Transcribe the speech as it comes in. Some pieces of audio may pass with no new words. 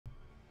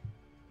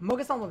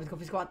მოგესალმებით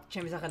გოფისკواد,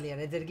 ჩემი სახელია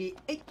REDZERG,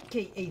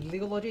 aka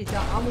leaguelogy და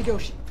ამ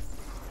ვიდეოში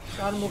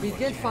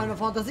წარმოვიდგენთ Final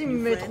Fantasy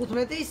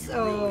მე-15-ის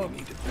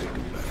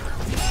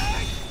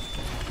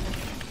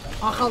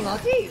ახალ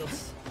ნაწილს.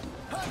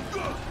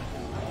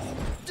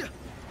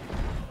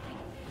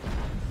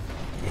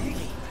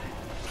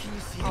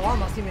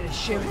 ამას იმენ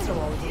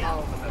შევიცვალა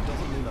უძალო.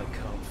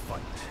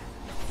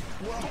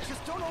 Well,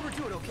 just don't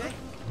overdo it, okay?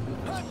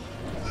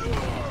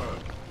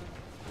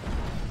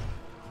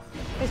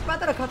 ეს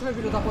პატარა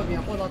ქათმები რო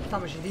დაყვებიან ყველა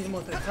თამაში დიდ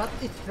მონსტრებს, რა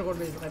იცით როგორ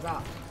მეძღება?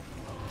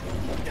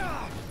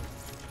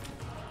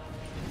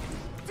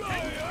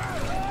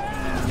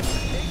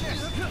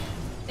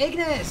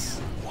 ეგნეს!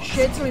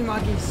 შეწვი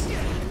მაგის!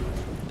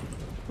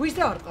 ვის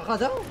დაარტყა,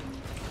 ხადა?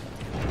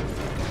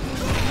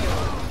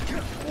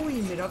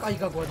 უიმე, რა კაი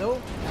გაგვადაო?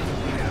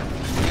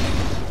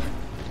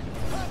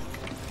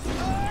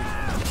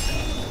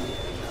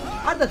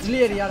 არდა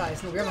ძლიერი არა ეს,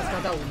 ნუ ამას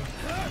გადაული.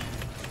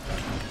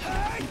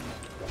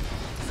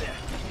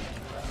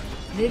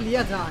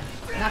 ნელია ძალიან,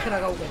 ნახე რა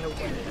გაუკეთე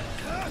უკვე.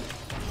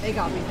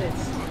 ეგა მიდეც.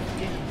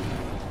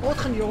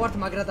 4 რო ვართ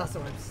მაგრა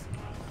დასწრებს.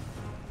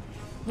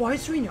 ვა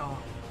ეს ვინა?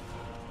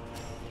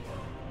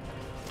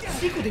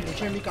 სიკუდინი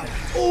ჩემი კაცი.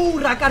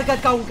 რა კარგად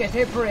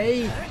გაუკეთე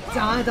პრეი.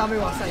 ძალიან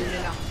დამევასა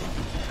იმენა.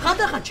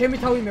 ხანდახან ჩემი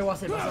თავი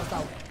მევასება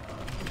სასწავლო.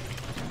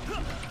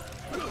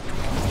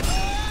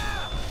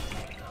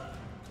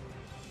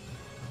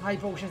 აი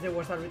პოუშენზე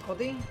ვარს არ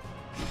ვიტყოდი.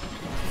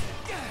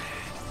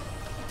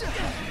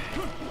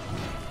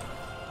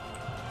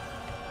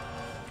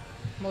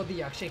 მოდი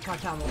აქ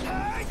შეკათამო.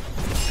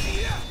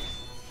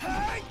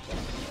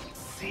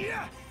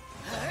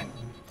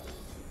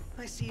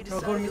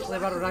 როგორ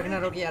მიწება რომ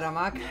რაგნაროკი არა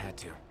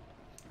მაქვს?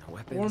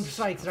 One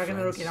strikes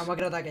რაგნაროკი რა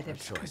მაგრად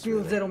აკეთებს.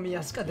 გილზე რომ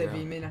მიასკდები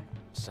იმენა.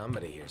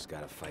 Somebody here's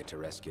got to fight to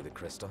rescue the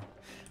crystal.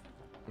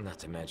 Not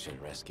to mention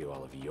rescue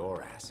all of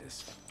your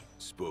asses.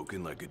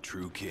 Spoken like a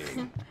true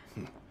king.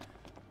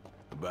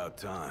 About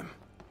time.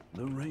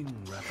 The ring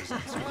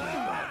represents a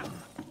great burden,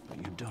 but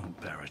you don't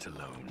bear it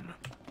alone.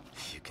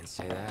 You can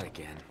say that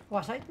again.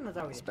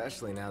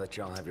 Especially now that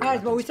y'all have your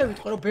weapons. აი, მოვიცე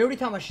ვიტყვი, რომ ბევრი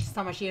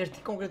თამაში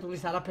ერთი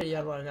კონკრეტულის არაფერი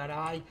არ ვარ არა.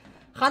 აი,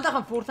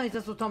 ხანდახან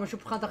Fortnite-ს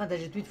ვთამაშობ, ხანდახან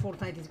დაჟე თვით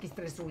Fortnite-ის კი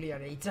სტრესული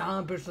არის.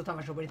 ძალიან ბევრს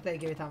ვთამაშობ ერთ და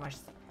იგივე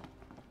თამაშს.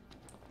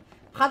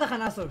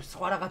 ხანდახან ასწორებ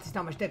სხვა რაღაცის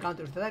თამაში და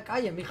კანტურს და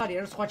კაია, მიხარია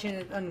რომ სხვა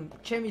ანუ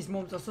ჩემის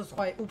მომწონს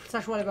სხვა უფრო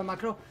საშუალება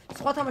მაქვს, რომ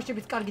სხვა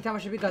თამაშებიც კარგი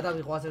თამაშები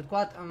გადავიღო, ასე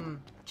ვთქვათ,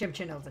 ჩემ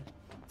ჩენელზე.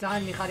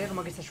 ძალიან მიხარია რომ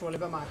მაგის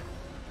საშუალება მაქვს.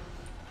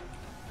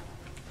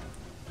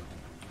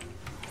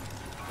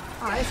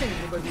 ესენი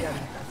გუბები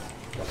არის.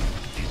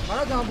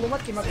 მაგრამ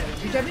დამბლომად კი მაგარი.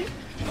 ბიჭები?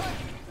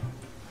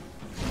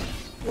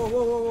 ვო.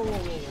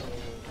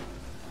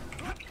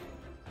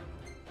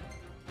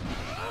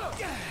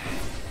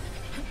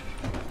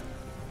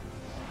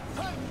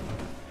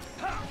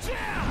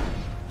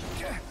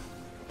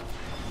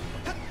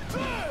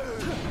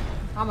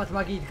 ამათ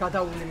მაგით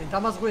გადაულიმენ.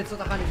 დამაზღვიეთ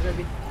ცოტა ხანი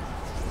ძრებით.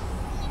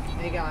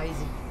 ეგა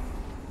easy.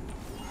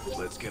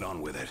 Let's get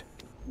on with it.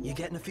 You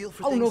getting a feel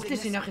for things? things?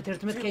 ნოქტის ინახეთ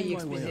 11k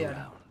XP-ზე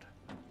არის.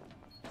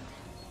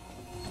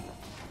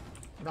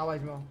 დავაი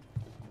ძმო.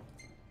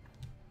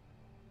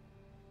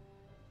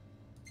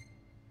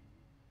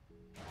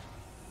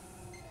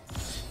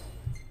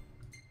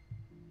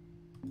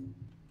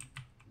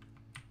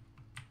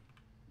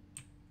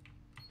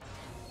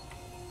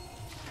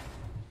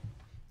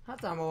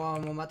 ხაცა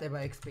მომატება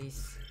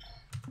XP-ს.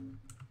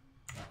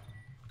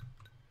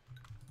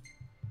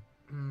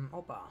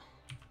 ოპა.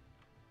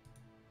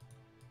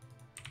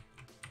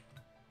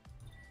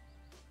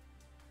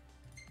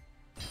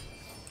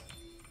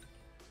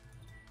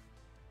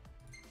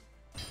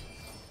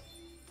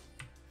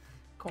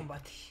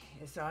 კომბატი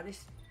ეს არის.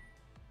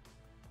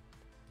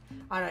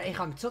 არა,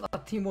 ეხლა ცოტა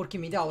teamwork-ი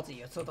მინდა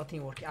აუწიო, ცოტა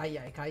teamwork-ი.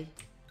 აი.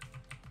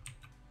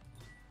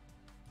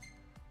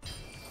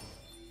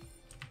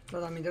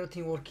 ცოტა მინდა რომ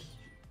teamwork-ი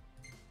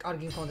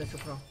კარგი მქონდეს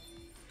უფრო.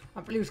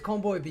 ან პლუს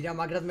კომბოები რა,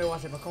 მაგრად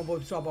მევასება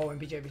კომბოებს ვაბავენ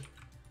ბიჭები.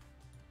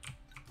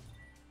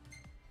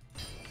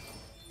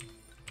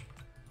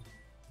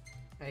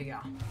 ეგა.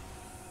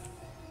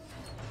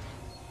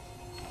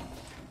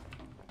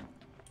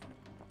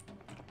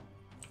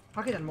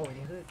 აქედან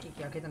მოვიდი, კი,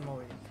 აქედან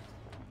მოვიდი.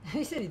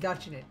 ისინი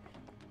დარჩნენ.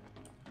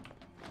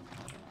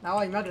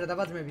 დავაი, მაგრა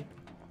დაბაძმები.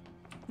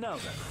 Now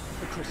then,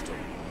 the crystal.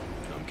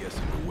 I'm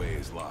guessing the way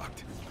is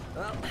locked.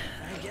 Well,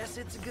 I guess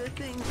it's a good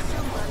thing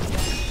somebody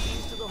has the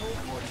keys to the whole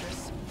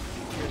fortress.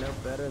 You're no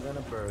better than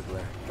a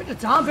burglar. ბიჭო,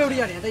 ძალიან ბევრი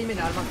არიან და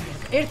იმენა არ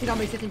მაქვს. ერთი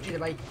რამე ისეთი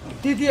მჭირდება, აი,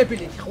 დიდი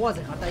ებილეთი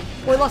ხვაზე ხარ და აი,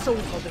 ყველას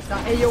უწყობდეს და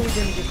AOE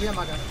დემიჯი ქვია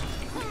მაგას.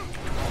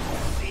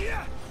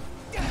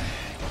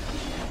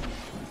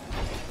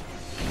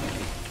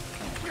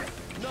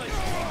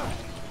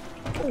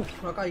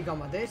 რა კაი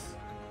გამადეს.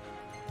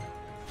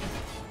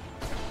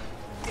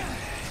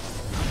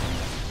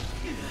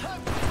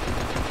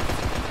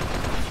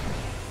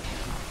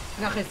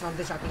 ნახეთ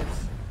რამდენ საკლებს.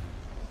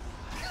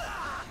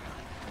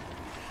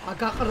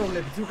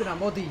 აგაყროლებ ძუკრა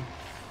მოდი.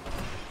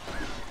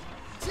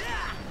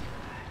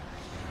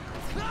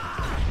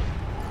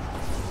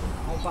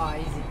 Opa,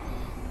 easy.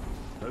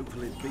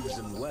 Hopefully Biggs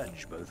and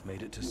Wedge both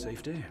made it to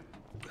safety.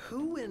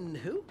 Who and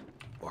who?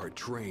 Our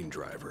train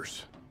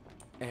drivers.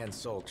 And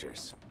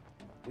soldiers.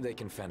 They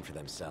can fend for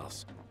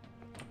themselves.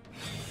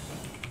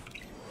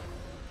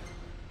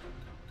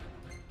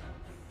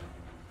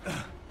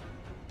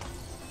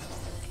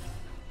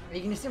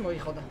 ეგნისი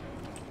მოიხოდა.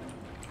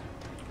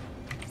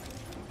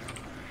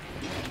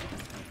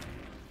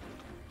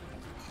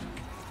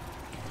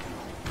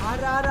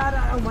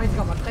 არა, მაინც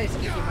გამარტყა ეს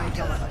კი მაინც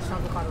გამარტყა,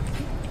 სამხარო.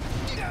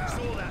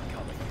 Saw that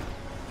coming.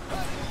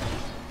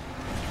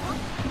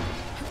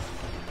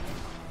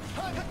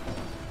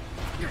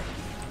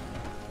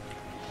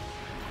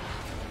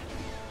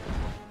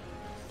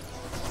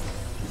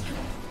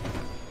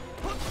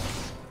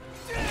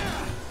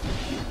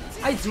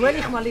 აი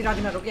ძველი ხმალი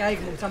რაგნაროკი აი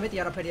მომცა მეტი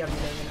არაფერი არ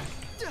მივენა.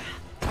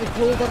 აი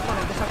ბოლო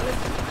გარყანამდე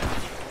საკლებს.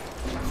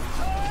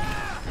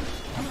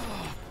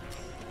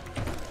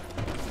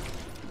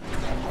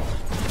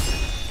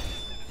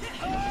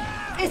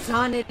 ეს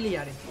ანელი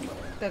არის.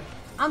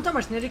 ამ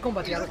თამაშს ნელი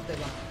კომბატი არ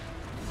ხდება.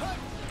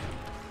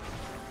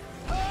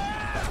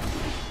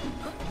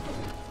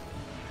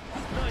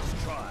 Nice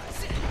try.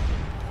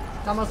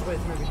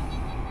 დამასგვეთ მე.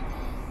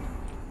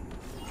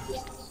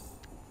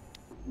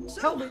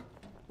 So,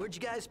 where'd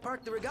you guys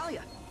park the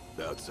regalia?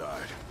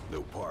 Outside.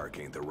 No park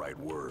ain't the right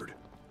word.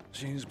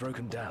 She's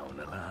broken down,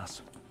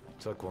 alas.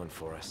 Took one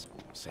for us.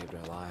 Saved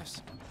our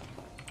lives.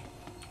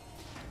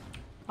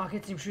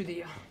 აქეთ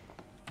სიმშვიდეა.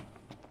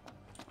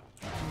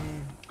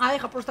 აი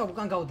ხა პროსტა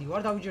უკან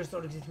გავდივარ, დავიჯერ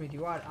სწორი გზით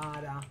მიდივარ.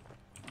 არა.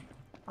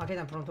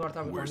 აქედან ფრონტ ვარ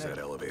დავიყვანე. Where's that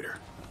elevator?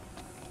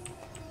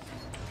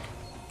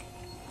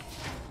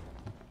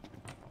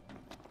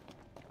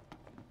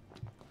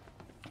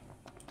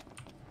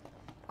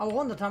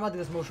 აუღონდა ამ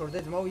ადგილს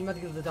მოშორდეთ, მოუ იმ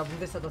ადგილზე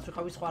დაბრუნდე, სადაც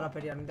ვიყავი, სხვა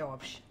არაფერი არ მინდა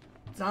ვაფშე.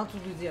 ძალიან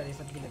ცუდი არის ეს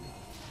ადგილები.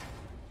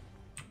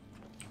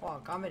 ხო,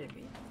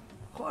 კამერები.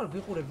 ხო, არ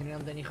ვიყურებდი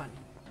რამდენი ხანი.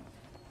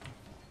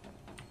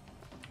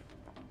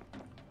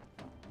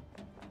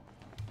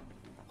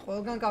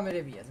 ყველგან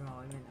კამერებია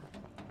ძმაო იმენა.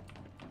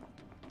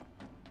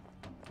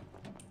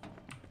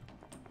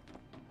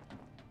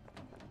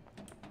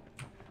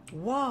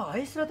 ვა,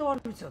 ეს რატო არ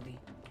ვიცოდი?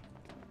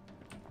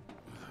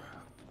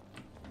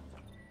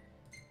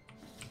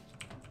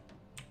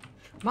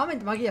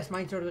 მომენტ მაგიას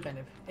მაინც ვერ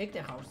ვიყენებ. ეგ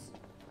ტეხავს.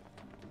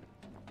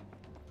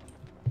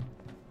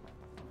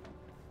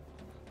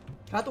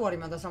 რატო არის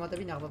მან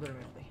დასამატები ნახდად ვერ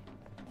მივხვდი.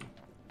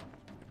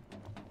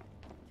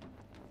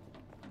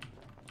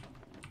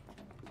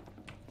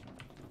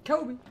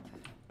 Kobe.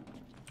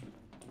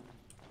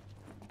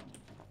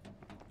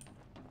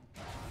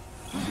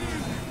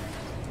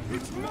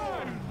 It's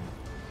mine!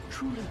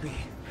 Truly be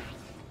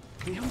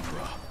the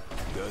Emperor.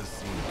 Does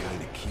seem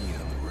kind of keen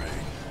on the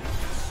ring.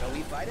 So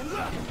we fight him?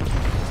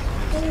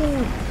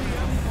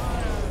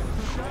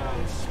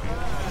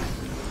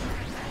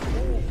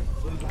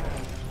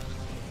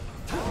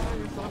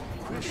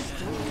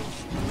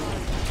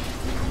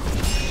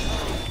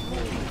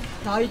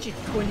 დაიჭი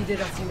თქვენი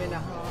დედაც იმენა.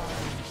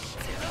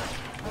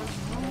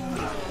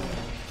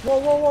 Whoa,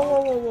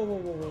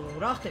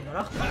 რა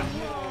ხდება?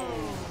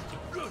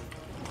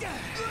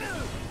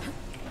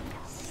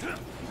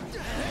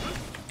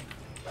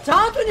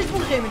 Ძაატვინის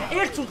ბურხი ემინა,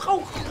 ერთ სულ ყავ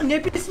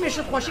ნებისმიერ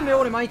შემთხვევაში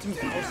მეორე მაინც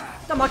მიყავს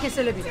და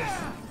მაკესელებინებს.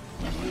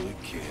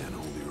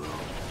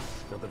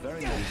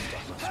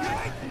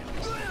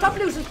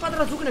 თაფლიუსის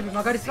პატრა ზუგნები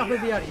მაგარი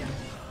სწრაფები არიან.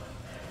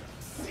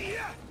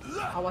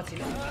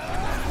 ავაცილე.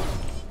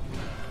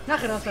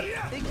 ნახე რა ხარ.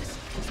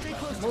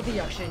 მოდი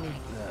აქ შენი.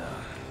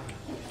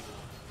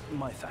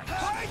 My thanks.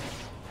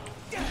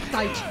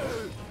 დაიჭი.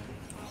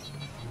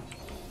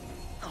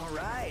 All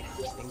right,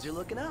 things are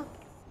looking up.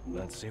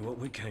 Let's see what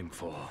we came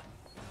for.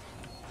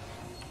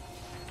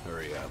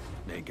 Hurry up.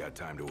 Ain't got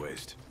time to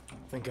waste.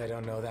 Think I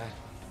don't know that?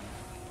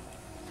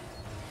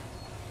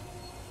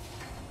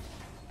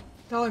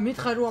 დავай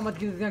მითხარ რომ ამ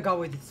ადგილიდან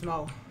გავედით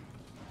ძმაო.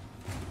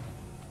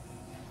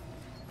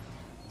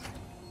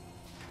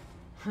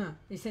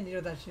 ისინი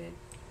რა დაშენ.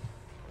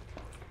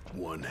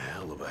 One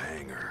hell of a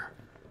hanger.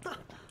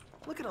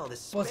 Look at all this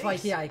space. Boss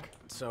fight Ike.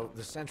 So,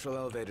 the central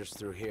elevator's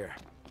through here.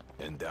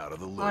 And out of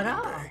the loading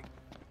bay.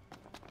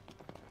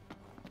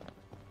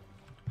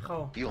 ხო.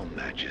 Your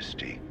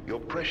Majesty, your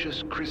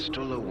precious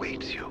crystal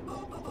awaits you.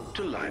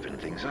 To liven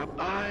things up,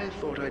 I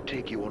thought I'd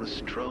take you on a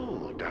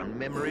stroll down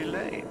memory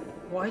lane.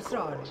 Why Of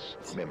course,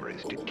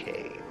 memories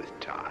decay with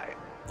time.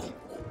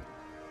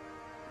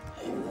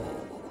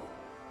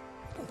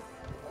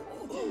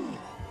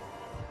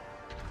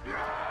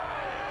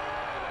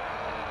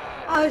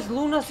 ეს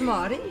ლუნას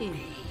მარი?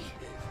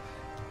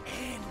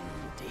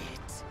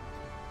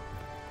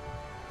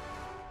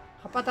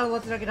 ხა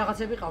პატარა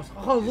რაღაცები ყავს.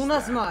 ხო,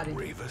 ლუნას მარი.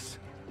 Revis.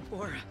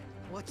 Or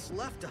what's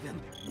left of him.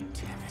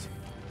 Damn it.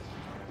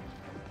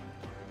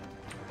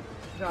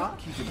 რა?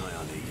 Keep an eye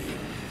on Iggy.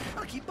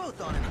 I'll keep both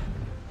on him.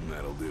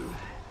 That'll do.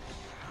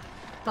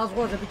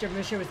 დაზღვაზე ბიჭები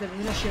მე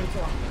შევეცდები და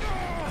შევწვა.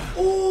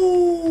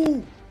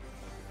 ოუ!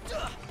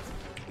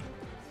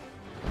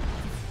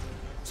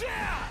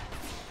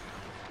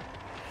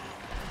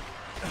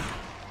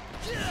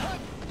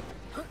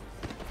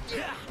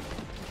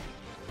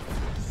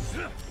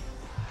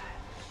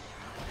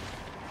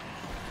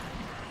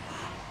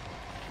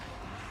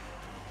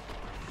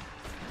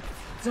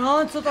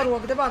 ძალიან ცოტა რო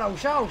აგდება რა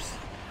უშავს.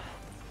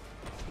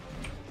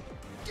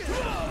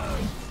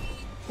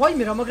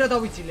 ვაიმე რა მაგრა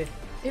დავიცილე.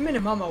 იმენე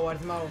მამა ვარ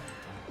ძმაო.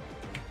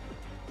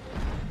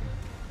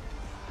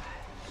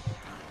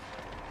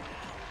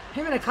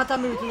 იმენე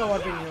ქათამივით უნდა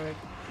ვარბინიო ეგ.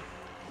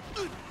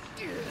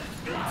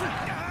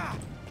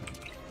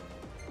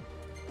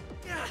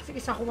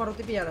 ეს სახუმარო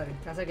ტიპი არ არის,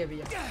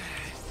 გასაგებია.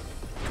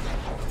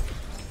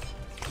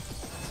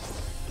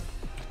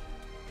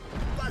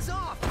 Buzz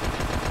off!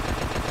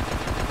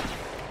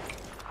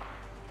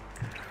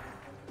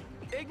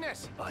 Ignis,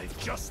 I've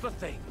just the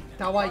thing.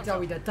 დავაი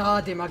წავიდა,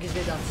 დაადე მაგის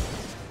დედას.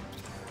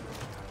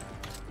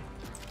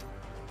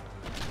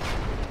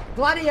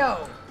 Gladio!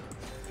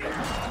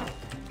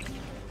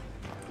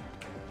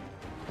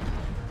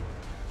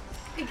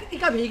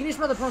 იქაბი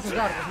იგნისმა და ფრონტს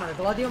გაარკვეს, მაგრამ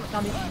გლადიომ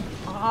დამი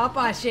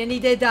აპა შენი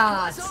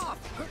დედას.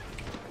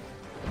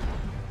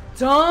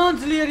 ძალიან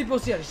ძლიერი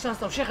ბოსი არის,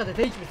 სასტავ შეხედეთ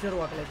HP-ს ვერ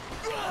ვაკლებ.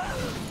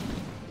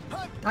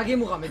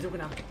 დაგემუღამე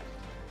ზუგნა.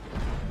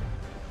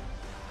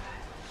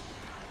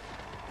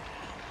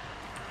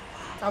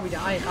 წავიდა,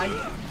 აი.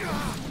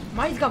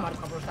 მაინც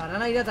გამარტყა პროსტა,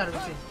 რანაირად არ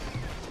ვიცი.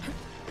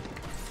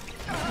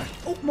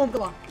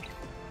 მომკლა.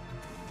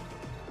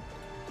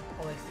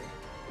 ოლექსი.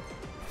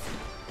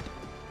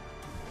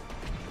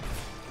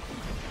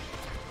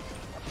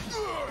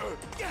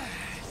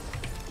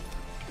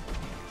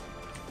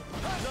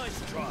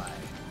 Nice try.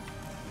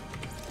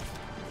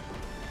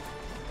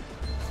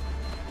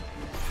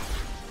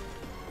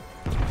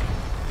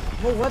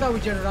 what are we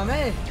doing,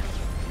 Rame?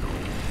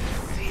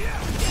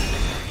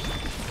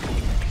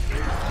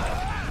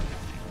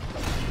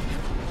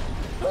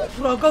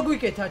 რა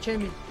გაგვიკეთა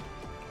ჩემი?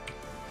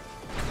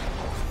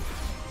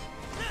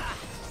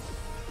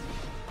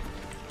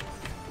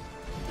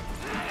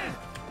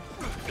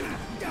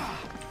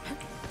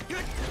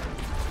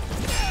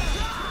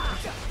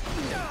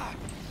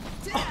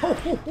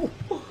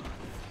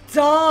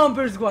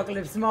 Jumpers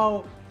გვაკლებს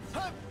მაო.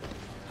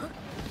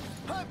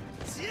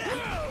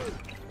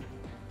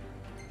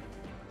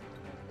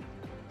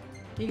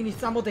 იგნის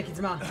წამოდექი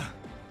ძმა.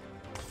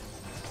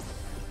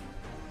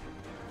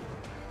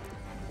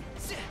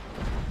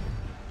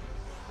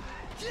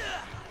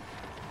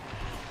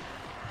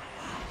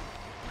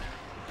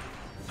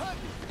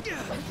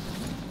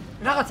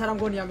 რაღაცა რა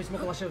მგონია მის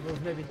მოკლა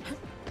შევძლები.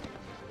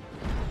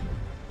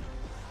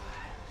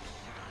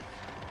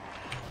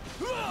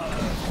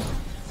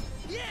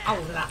 აუ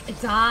რა,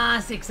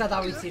 ძალიან სექსა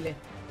დავიცილე.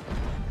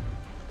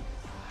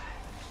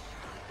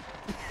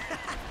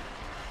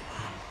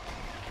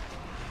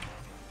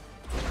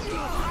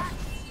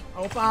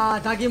 ოპა,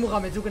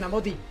 დაგიმუღამე ზუგნა,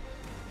 მოდი.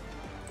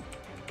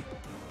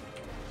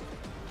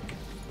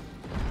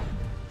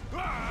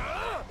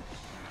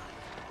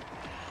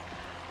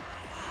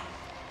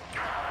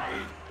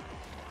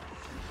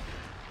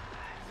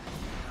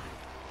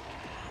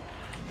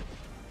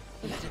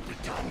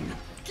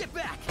 Get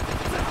back!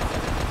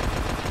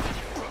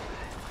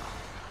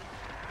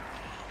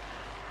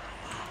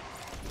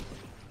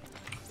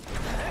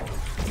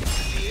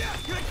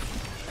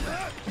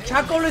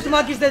 ჩაკოვლეთ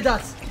მაგის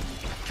დედაც.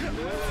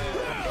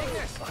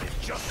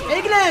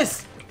 Ignis!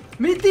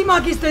 მიტი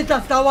მაგის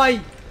დედაც, დავაი.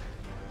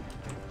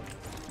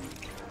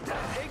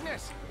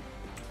 Ignis,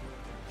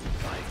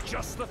 I've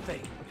just the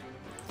thing.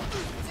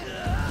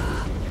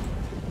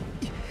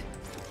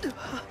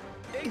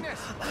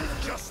 Ignis, I've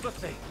just the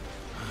thing.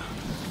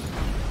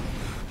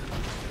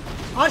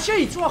 არ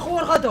შეიწვა ხო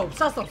არ გადაობს,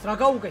 სასწავს რა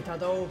გაუკეთა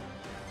დაო.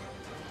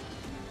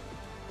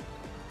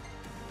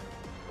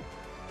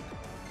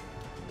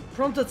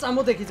 ფრონტ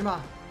წამოდექი ძმა.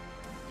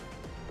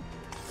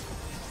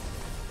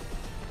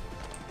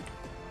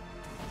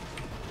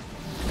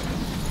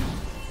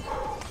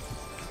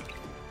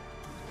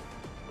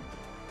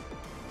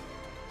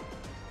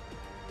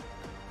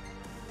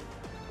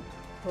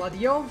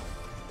 Gladio?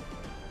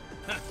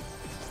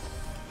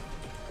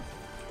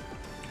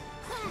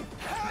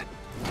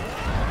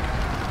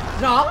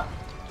 Ra?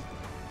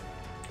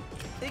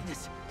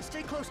 Ignis,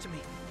 stay close to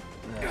me.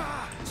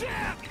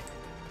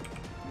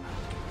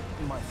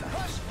 My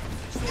thanks.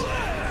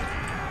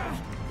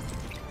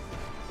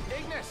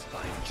 Ignis,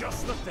 I've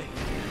just the thing.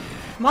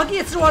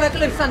 მაგიეც რო არ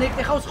ეკლებსან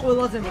ეკტეხავს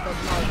ყველაზე მეტად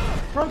მაო.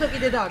 ფრონტო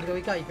კიდე დააგდო,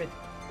 იკაიფეთ.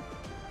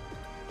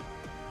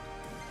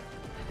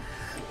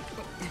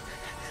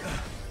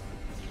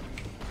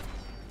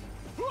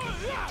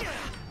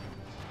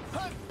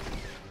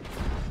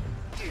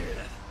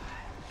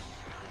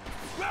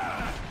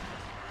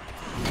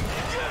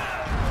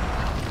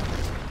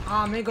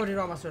 მეგონი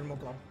რომ ამას ვერ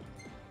მოკლავ.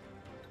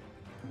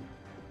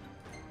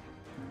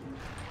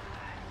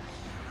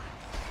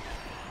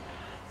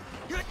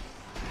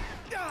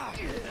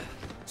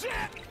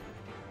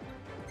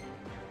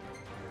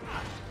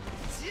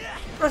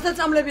 პროსტა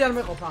წამლები არ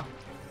მეყოფა.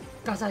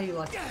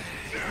 გასაილად.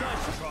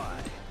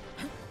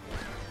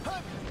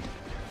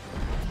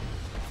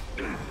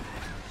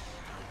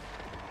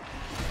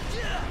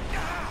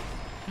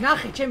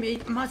 ნახე, ჩემი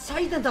მას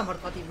საიდან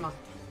დამარტყა ტიპმა?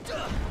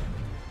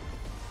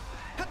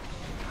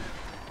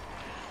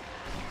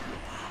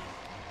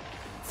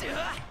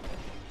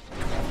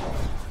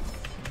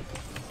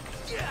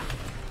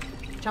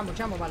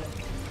 Chamo, vale.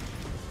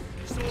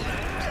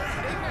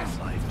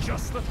 Life,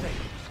 just the thing.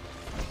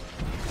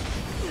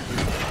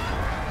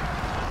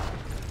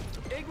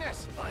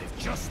 Ignis! Life,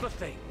 just the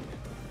thing.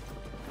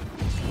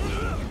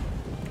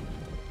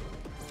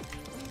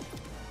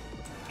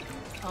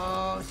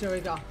 Oh, here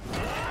we go.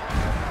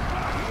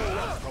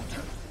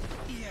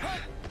 Yeah.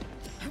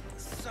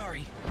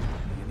 Sorry.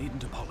 You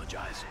needn't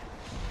apologize.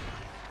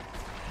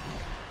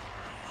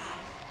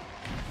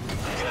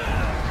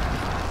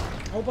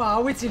 ოპა,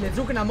 ავიცილე,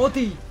 ზუკნა,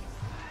 მოდი.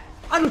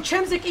 ანუ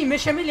ჩემზე კი მე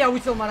შემიძლია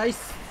ავიცილო, მაგრამ ის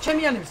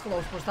ჩემიანებს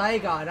კლავს პოს და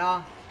ეგაა რა.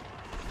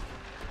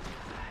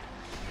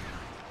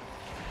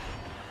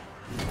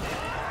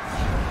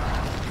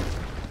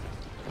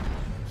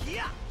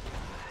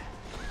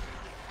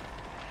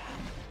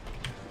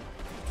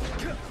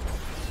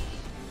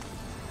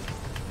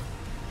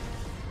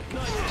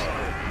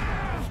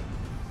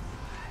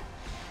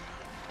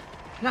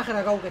 ნახე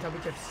რა გაუკეთა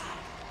ბიჭებს.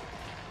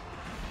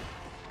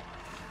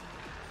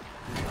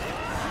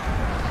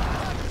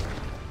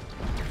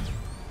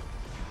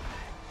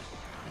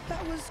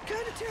 That was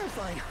kind of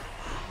terrifying.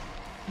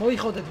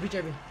 მოიხოდეთ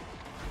ბიჭები.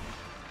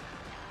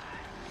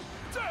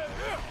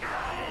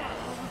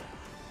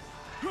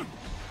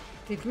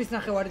 თითქმის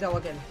ნახევარი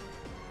დავაკელე.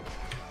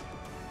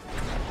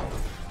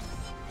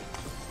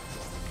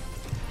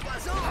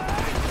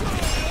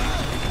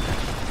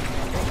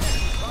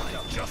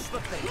 Just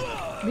the thing.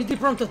 მიდი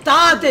პრომტო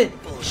დაადე.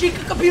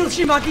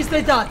 შიკკბილში მაგის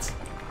დედაც.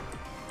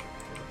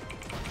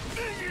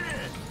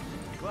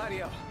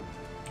 Gladio.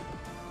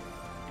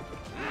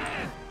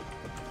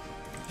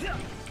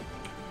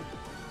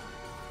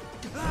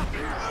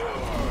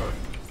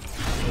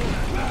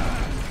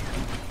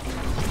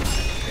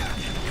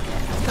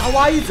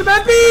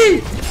 დავაიწმები!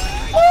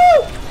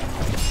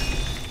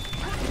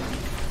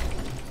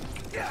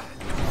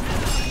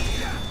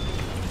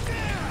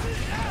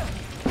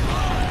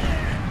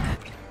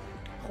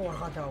 ხო,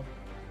 ხათაო.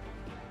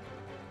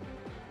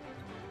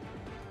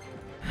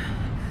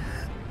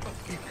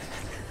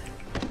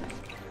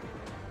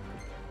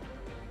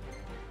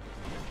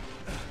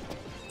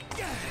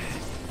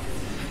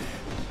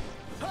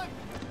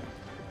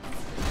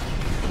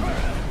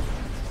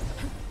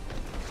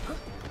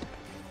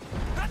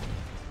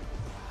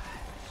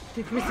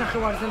 თითქმის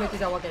ნახევარზე მეტი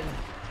დავაკელე.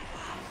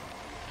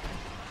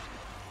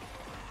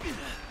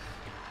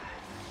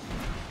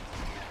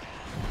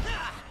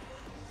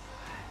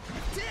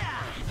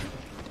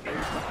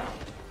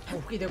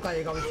 კიდევ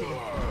კაი გავიცილე.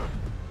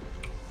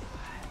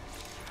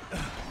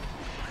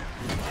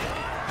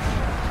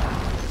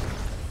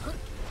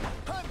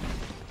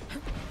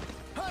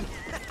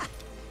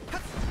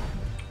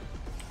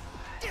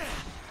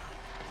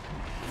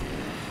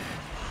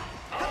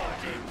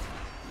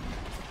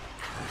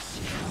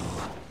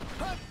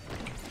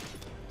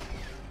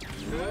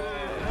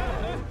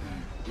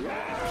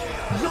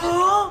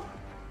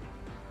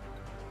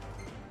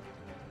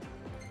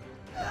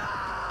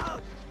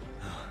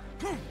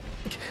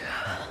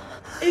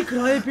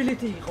 რა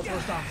ability იყო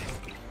პროსტა.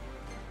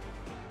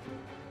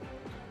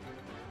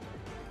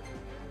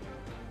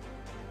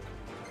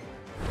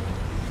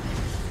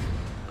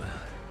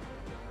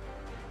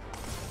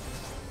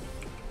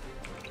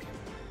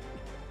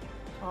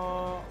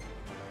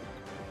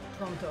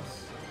 Prontos.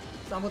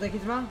 Სამოდექი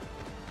ძმა?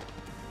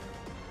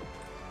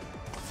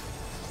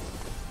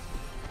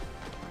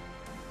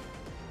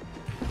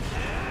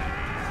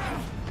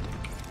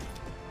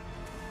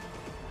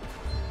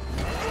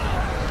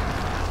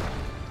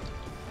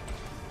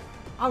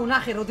 აუ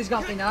ნახე როდის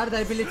გავყინა არ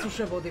დაიბილიც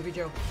უშვებოდი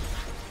ბიჭო.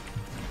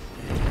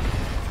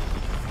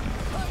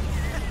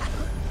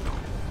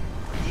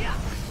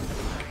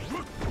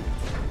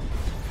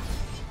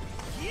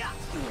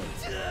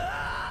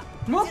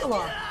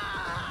 მოკლა.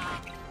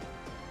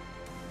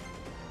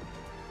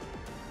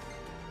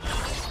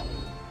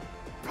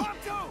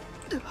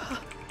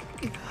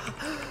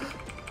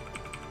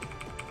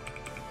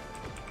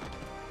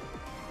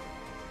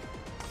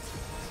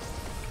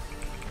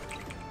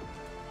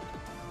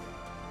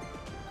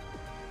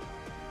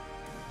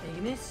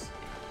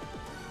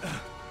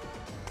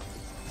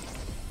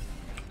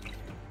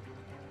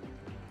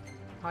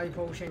 High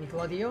potion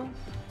Gladio.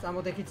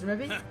 Წამოდექი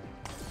ძმები.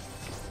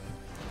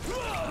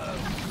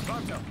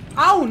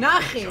 აუ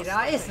ნახე რა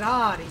ეს რა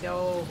არის და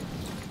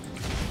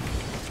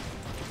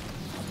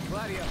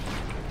Gladio.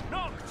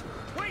 Knocked.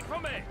 Wait for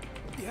me.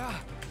 Yeah.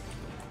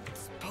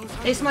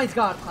 ეს მაინც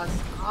გაარტყას.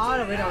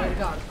 არა ვერ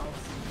გაარტყავს.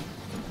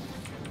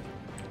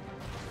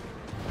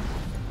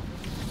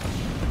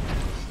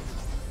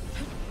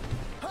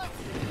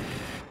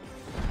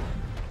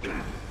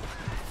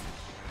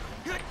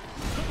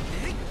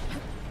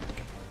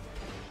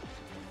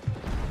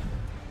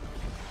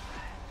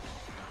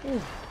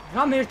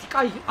 რამ ერთი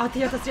კაი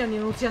 10000-იანი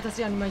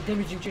 20000-იანი მაინც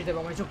დემიჯი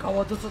მჭირდება, მაინც რომ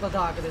გავადო ცოტა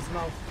დააგდეს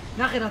მაუ.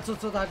 ნახე რა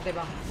ცოტა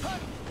დააგდება.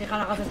 ეხლა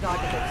რაღაცას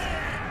გააკეთებს.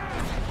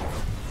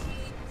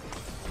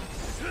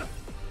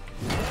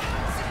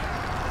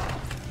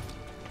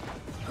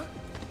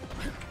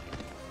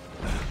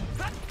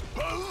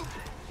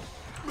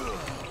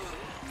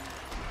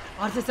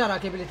 არც ეს არ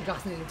აქვს ability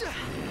გახსნილი.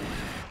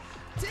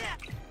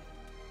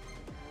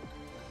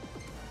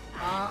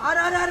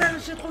 არა,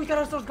 შეთხოვით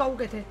არასდროს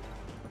გავუკეთე.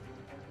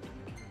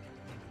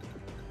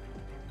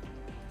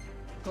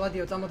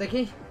 გლადიო,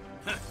 წამოდექი.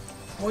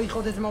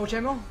 მოიხოდე ძმაო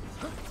ჩემო.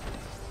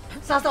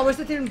 სასწაულ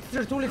ესეთი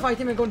რთული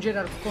ფაითი მეგონი ჯერ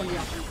არ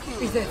გქონია.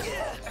 პიზდე.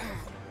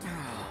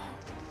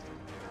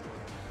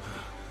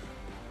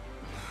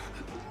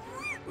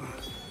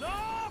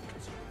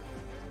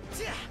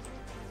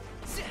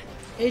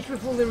 HP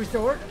fully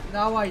restored.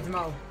 დავაი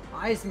ძმაო.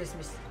 აი ეს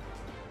მისმის.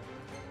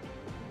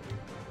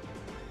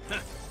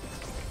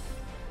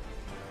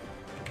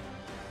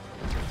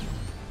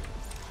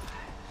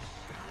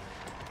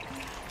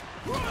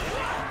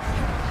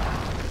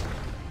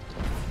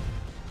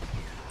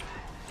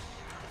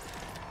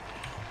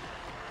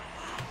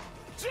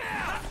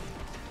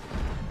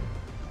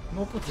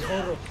 მოკუთი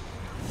ხორო.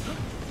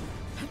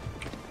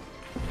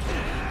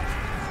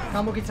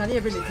 გამოგიცანი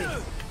ability.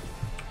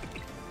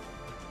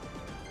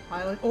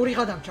 აი, ორი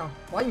გადამჭა.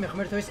 ვაიმე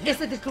ღმერთო,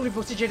 ესეთი რთული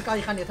ბოსი ჯერ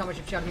კაიხანია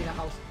თამაშებში არ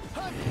მინახავს.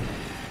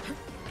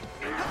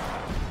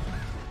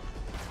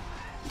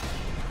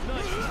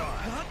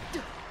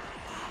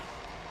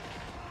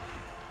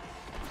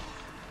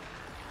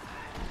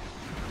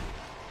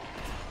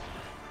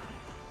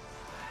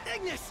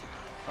 Ignis!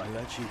 I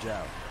let you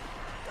down.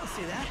 Don't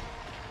say that.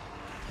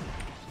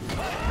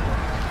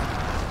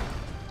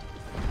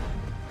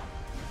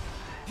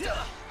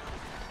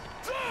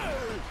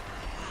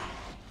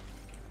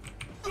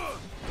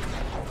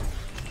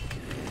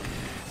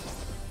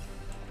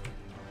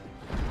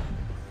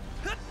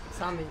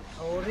 სამი,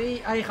 ორი,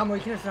 აი ხა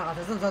მოიქნეს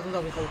რაღაცას და მზად უნდა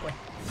ვიყო უკვე.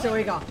 Всё,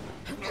 ეგა.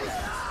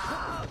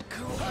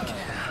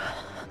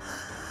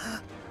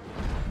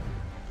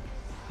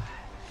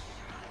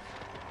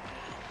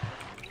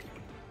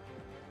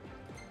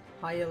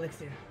 აი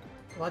ელექსირ.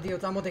 ვადიო,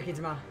 წამოდექი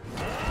ძმა.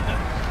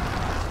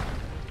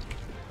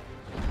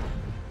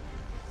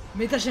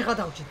 მე და შენ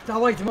ხადავჭით.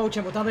 დავაი ძმაო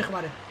ჩემო,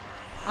 დამეხმარე.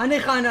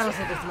 ანეხა ან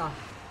არასოდეს ძმა.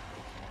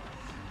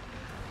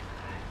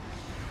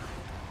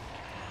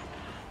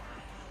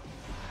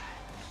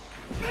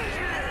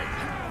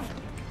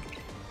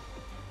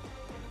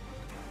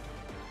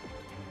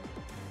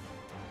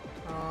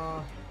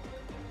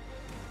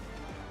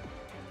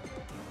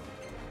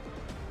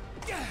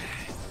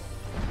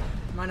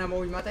 მანა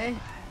მოვიმატე.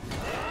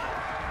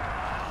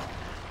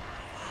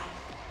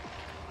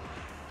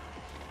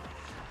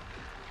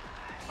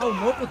 აუ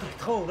მოკუთით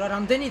ხო რა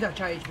რამდენი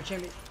დარჩა HP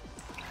ჩემი.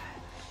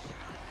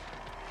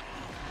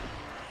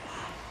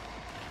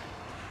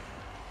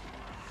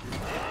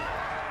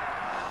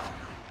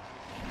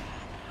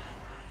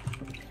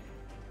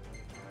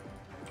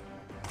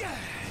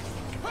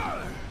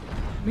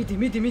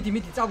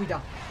 მიდი წავიდა.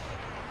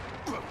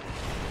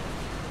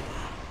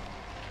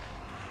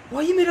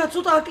 ვაიმე რა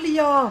ცოტა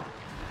აკლია.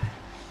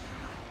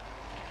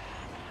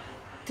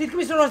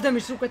 თითქმის 200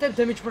 დემეჯს უკეთებ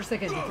damage per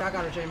second-ით რა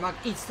კაროჯე, მაგ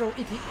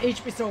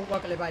HP-ს რო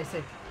ვაკლება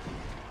ესე.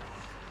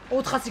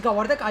 400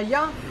 გავარდა,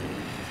 კაია.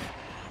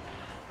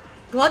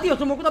 გლადიო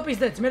თუ მოკუდა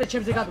პიზდეც, მე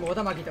ჩემზე გადმოვა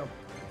და მაგიტო.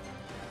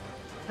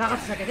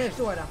 რაღაცა საკეთებს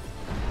თუ არა?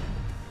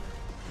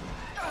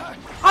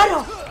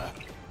 არა!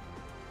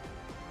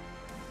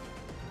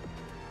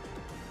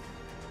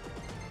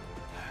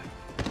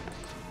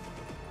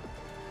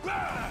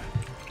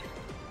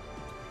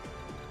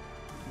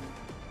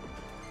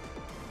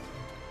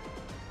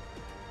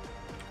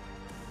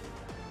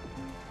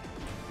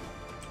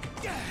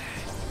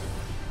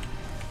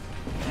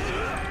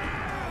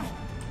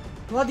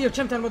 გლადიო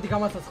ჩემთან მოდი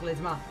გამაცოცხლე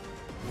ძმა.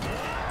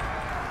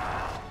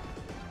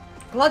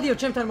 გლადიო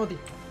ჩემთან მოდი.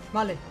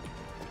 მალე.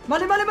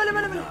 Not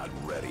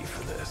ready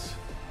for this.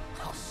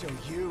 I'll show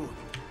you.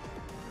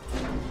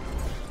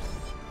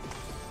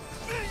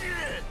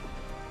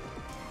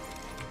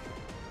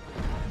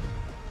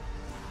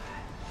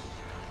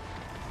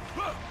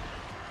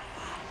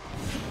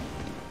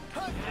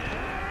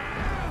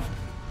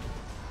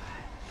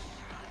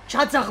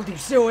 ჩაძაღდი,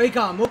 всё,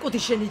 ეგა, მოკუთი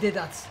შენი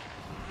დედაც.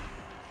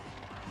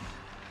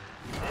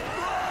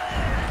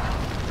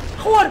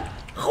 ხوار!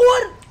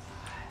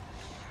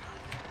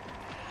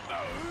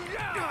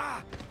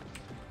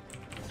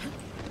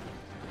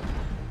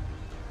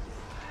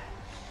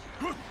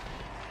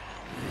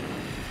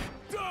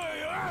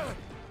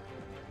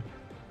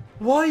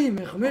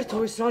 ვაიმე ღმერთო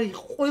ეს რა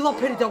იყო?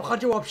 ყველაფერი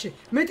დავხარჯე ვაფშე.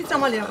 მეტი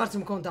წამალი აღარც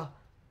მქონდა.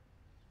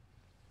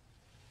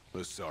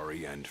 A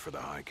sorry end for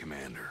the High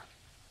Commander.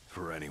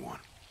 For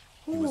anyone.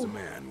 He was a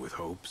man with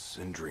hopes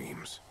and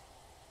dreams.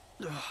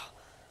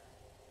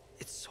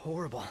 It's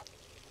horrible.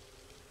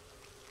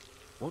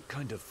 What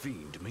kind of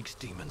fiend makes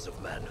demons of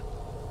men?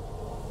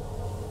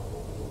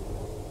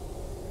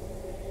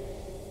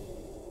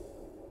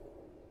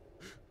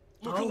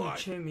 Look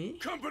alive!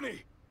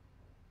 Company!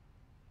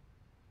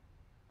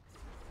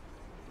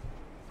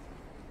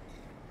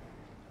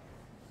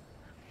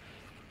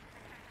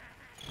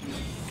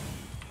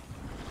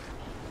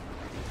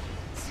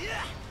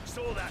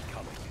 Saw that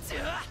coming.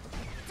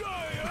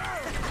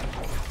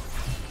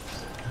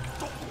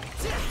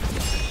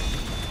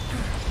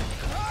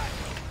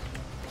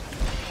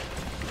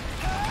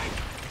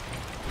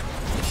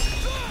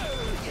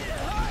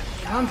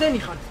 რამდენი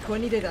ხართ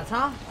თქვენი დედაც,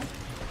 ა?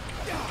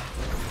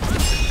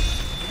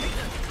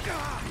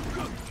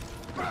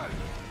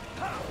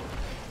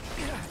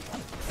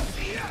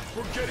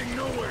 We're getting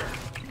nowhere.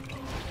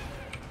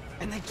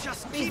 And they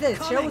just Is keep this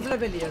coming.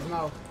 შეუძლებელია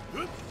ზმაო.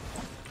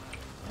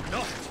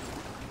 No.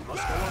 You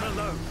must go on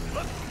alone.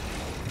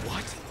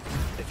 What?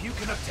 If you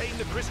can obtain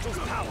the crystal's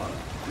power,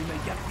 we may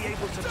yet be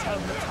able to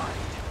turn the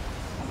tide.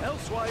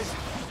 Elsewise,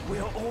 we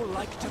are all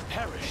like to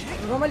perish.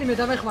 რომელიმე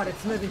დამეხმარეთ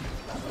ძმები.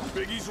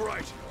 Biggie's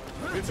right.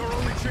 It's our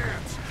only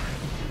chance.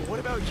 But what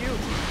about you?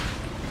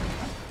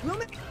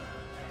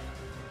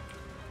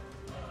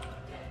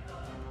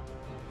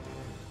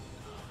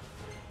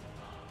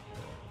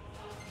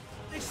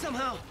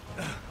 Somehow.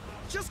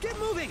 Just get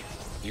moving.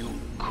 You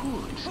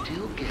could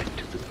still get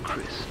to the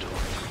crystal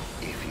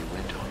if you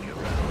went on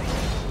your own.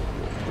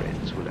 Your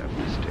friends will have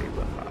to stay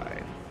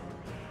behind.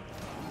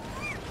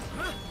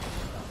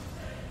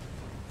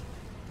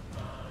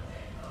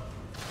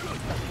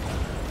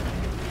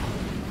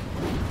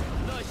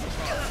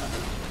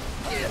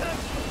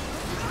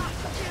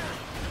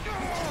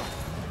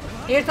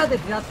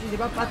 ერთადერთი რაც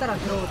მივიდა პატარა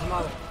დრო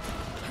ზმაო.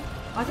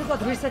 ასე თქვა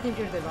რისეთი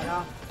მჭირდება რა.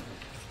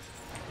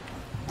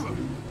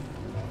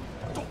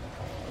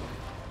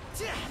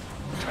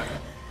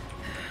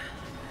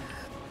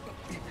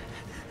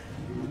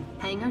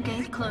 Hangar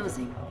gate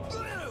closing.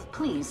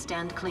 Please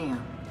stand clear.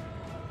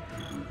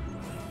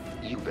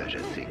 You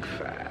better think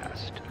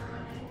fast.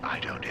 I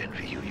don't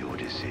envy you your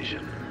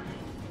decision.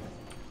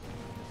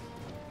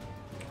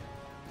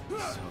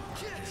 So,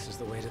 this is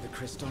the way to the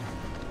crystal?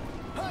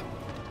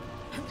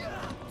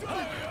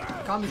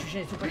 გამიშვი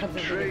შენ სუპერხებზე.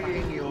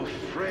 Betraying your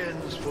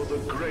friends for the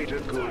greater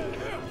good.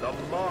 The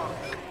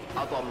mark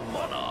of a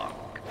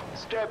monarch.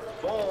 Step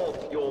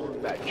forth, your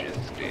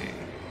majesty.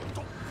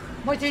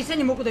 მოიცა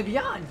ისინი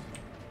მოკვდებიან?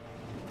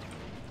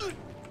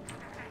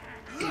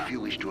 If you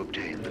wish to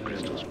obtain the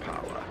crystal's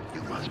power,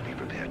 you must be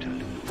prepared to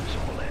lose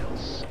all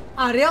else.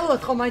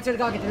 რეალურად ხო მაინც ვერ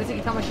გააკეთებ, ესე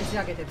იგი თამაში ისე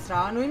აკეთებს რა.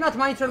 ანუ იმათ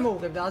მაინც ვერ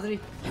მოუგებდა აზრი.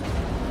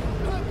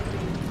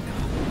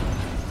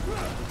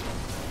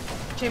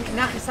 ჩემ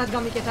ნახე სად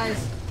გამიკეთა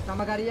ეს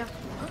გამაგარია?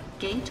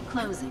 Gate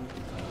closing.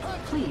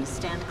 Please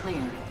stand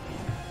clear.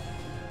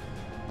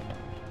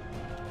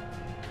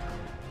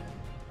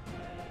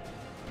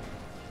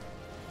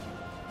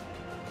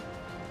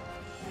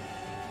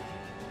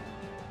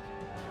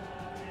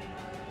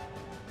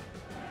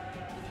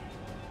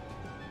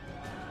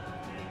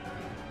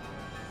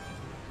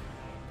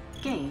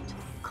 Gate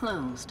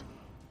closed.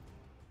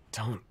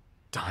 Don't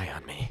die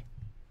on me.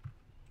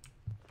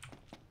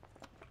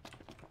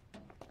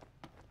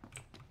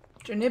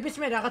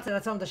 ნებისმიერ რაღაცა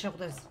რაც უნდა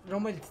შეხვდეს,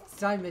 რომელიც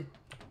ძალიან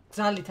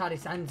ძალით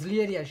არის, ან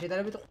ძლიერია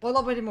შედარებით,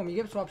 ყველაფერი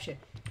მომიგებს ვაფშე.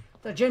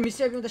 და ჯერ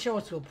მისიები უნდა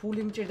შევაცვლო,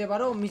 ფული მჭირდება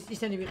რომ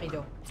ისინი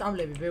ვიყიდო,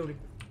 წამლები ბევრი.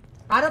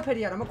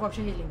 არაფერი არა მაქვს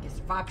ვაფშე ჰილინგის,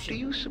 ვაფშე. Do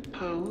you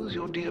suppose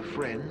your dear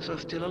friends are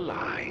still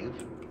alive?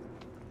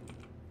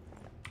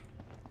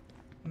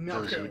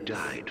 Those who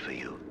died for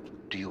you,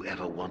 do you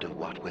ever wonder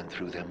what went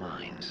through their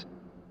minds?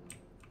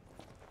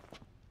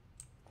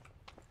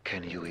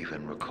 Can you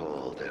even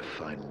recall their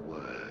final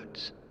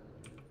words?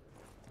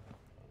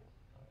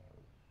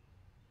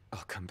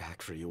 I'll come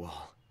back for you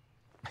all.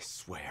 I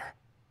swear.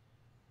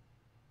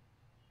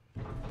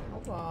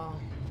 Wow.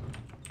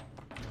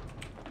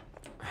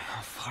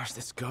 How far's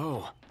this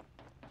go?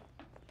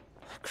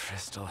 The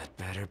crystal had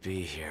better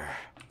be here.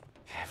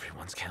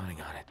 Everyone's counting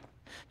on it.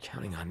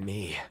 Counting on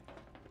me.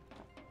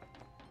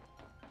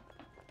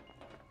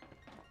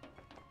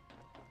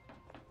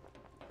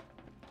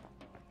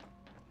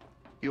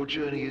 Your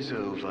journey is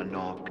over,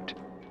 Noct.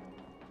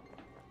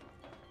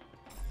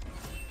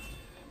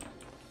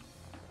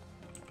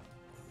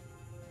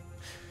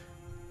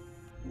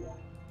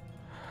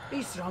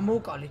 ის რა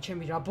მოკალე,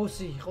 ჩემი რა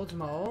ბოსი იყო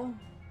ძმაო?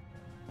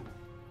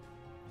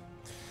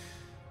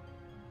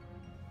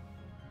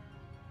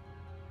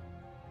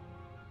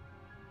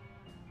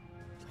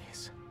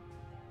 Please.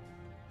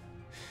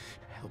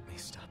 Help me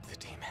stop the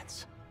demons.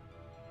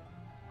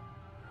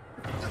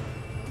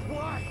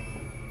 Why?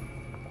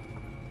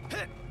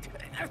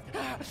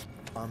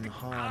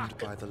 Unharmed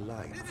by the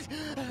light,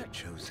 the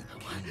chosen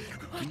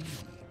king.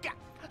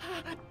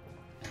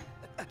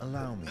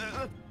 Allow me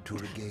to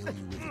regale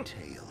you with a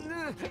tale.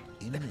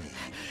 In an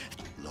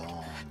age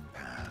long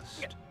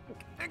past,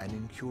 an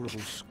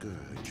incurable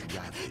scourge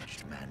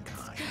ravaged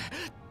mankind.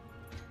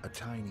 A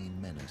tiny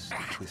menace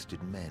that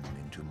twisted men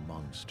into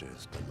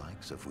monsters, the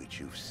likes of which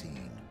you've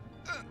seen.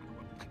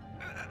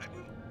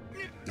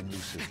 In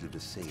Lucis lived a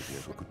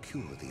savior who could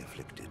cure the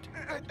afflicted.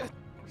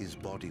 His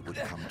body would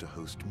come to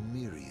host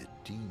myriad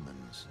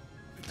demons.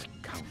 Let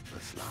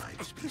countless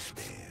lives be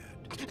spared.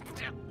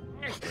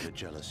 But a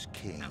jealous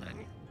king,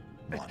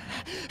 one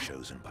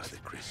chosen by the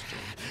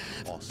crystal,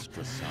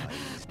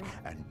 ostracized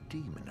and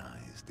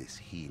demonized this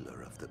healer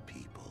of the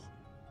people,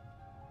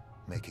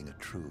 making a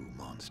true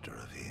monster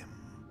of him.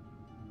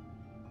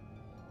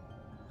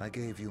 I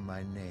gave you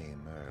my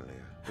name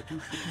earlier, but you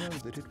should know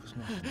that it was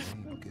not a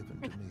name given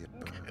to me at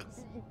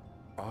birth.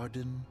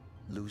 Arden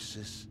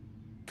Lucis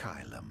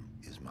Kylum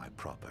is my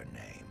proper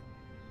name.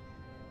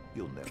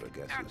 You'll never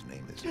guess whose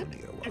name this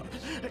Unia was.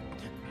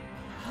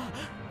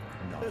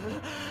 No.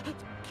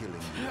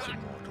 Killing this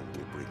immortal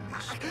will bring me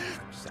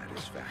scant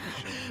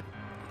satisfaction.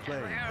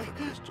 Claim the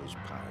crystal's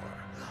power.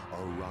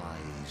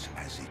 Arise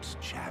as its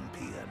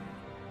champion.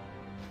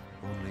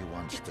 Only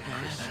once the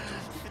crystal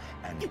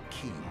and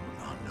king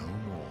are no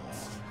more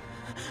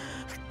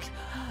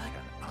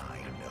can I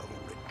know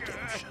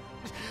redemption.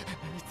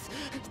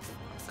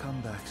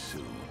 Come back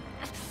soon.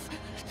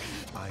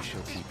 I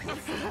shall keep your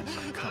friends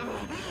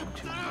company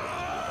until you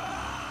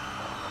are.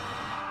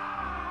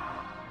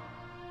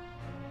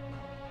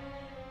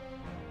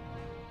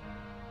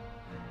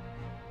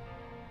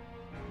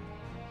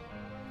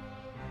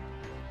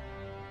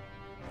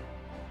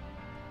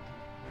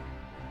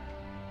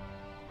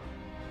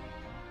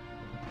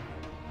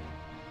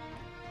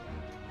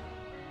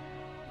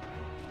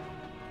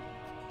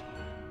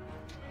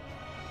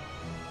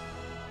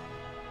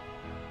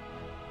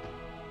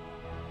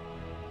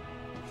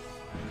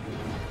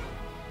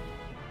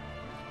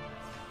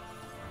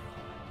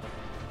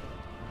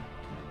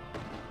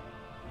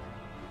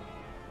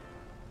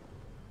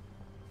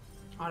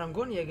 არა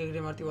მგონია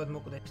ეგრე მარტივად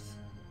მოკვდებს.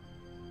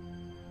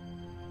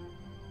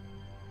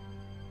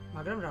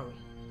 მაგრამ რავი.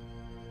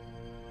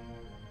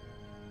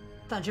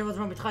 თან ჩემო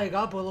ძმა მითხა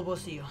ეგაა ბოლო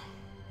ბოსიო.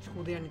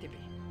 შხუდიანი ტიპი.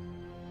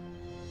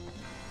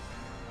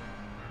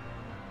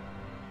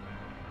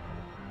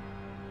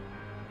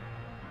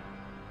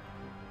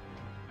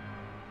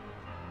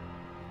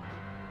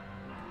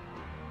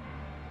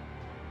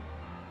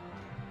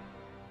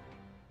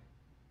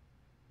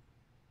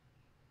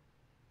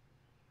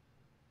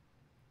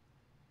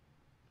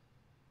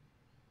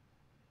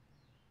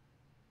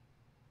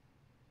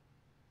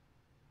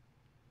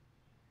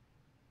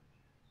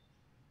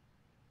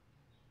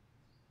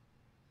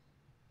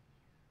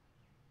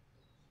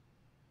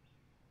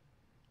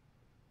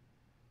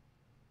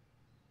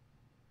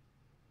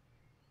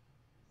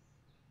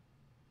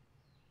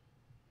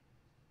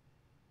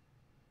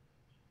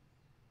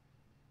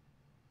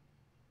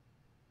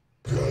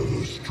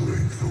 Gather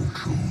strength, O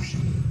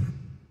chosen.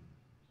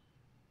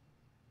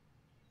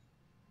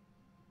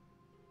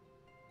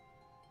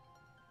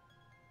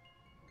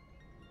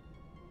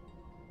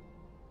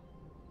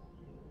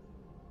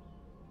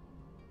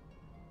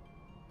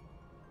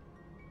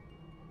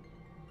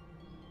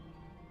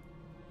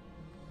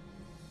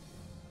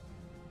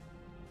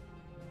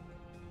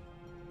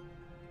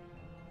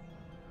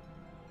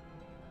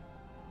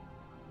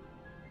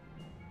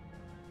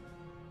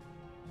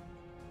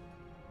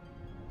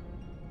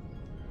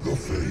 The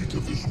fate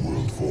of this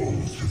world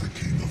falls to the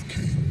King of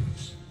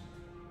Kings.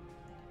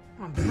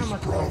 His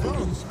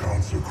providence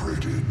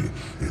consecrated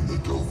in the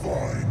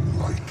divine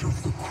light of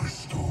the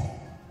crystal.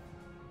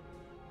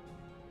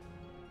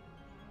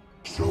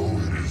 So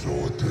it is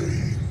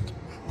ordained,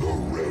 the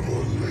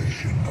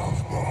revelation of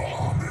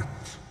Bahamut.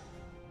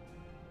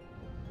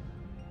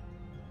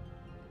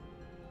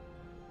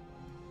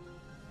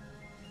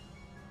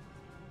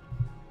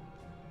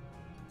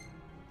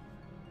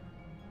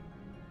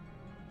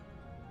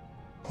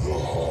 The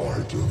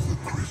heart of the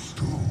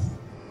crystal,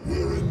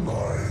 wherein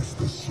lies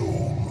the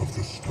soul of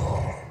the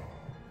star.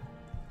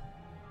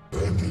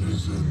 And it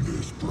is in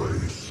this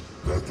place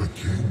that the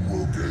king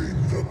will gain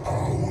the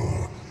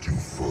power to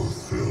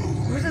fulfill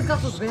მისეს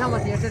გახსოვს his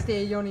ბეჰამათი calling. ერთ-ერთი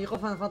ეიონი იყო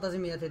ფანტაზი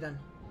მეათედან.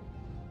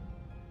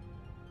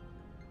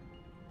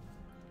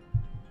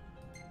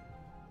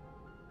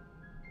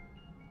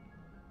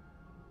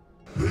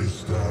 They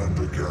stand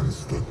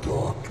against the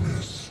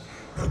darkness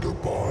and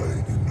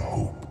abide in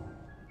hope,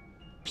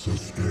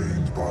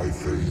 sustained by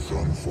faith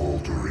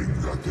unfaltering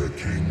that their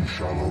king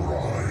shall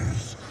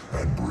arise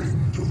and bring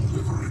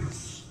deliverance.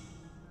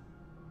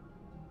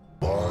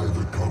 By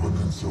the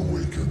covenants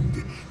awakened,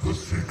 the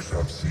Sikhs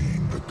have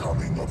seen the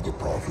coming of the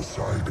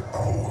prophesied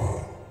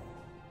hour.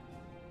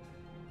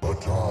 A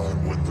time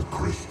when the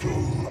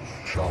crystal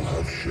shall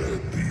have shed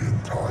the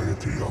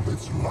entirety of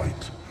its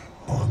light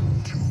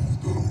unto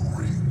the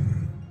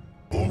ring.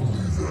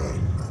 Only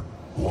then,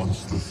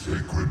 once the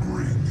sacred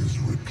ring is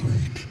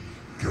replete,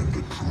 can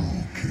the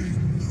true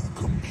king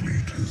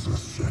complete his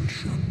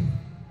ascension.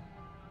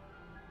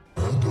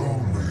 And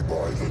only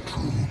by the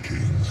true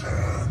king's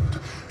hand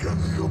can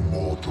the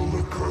immortal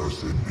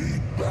accursed be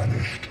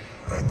banished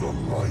and the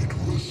light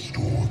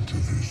restored to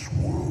this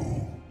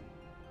world.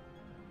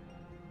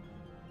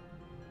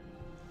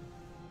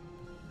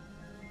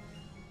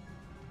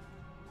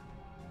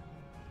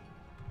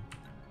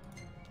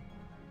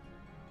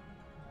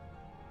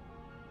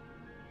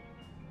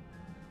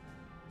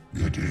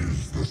 It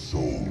is the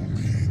sole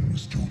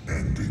means to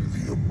ending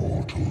the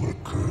immortal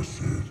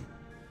accursed.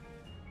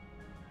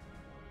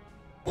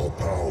 A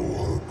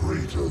power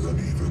greater than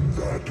even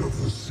that of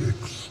the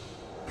Six,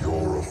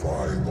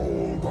 purifying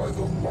all by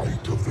the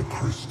light of the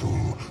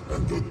crystal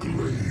and the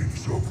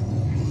glaives of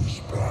rulers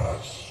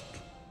past.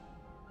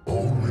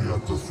 Only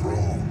at the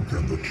throne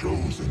can the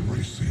chosen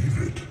receive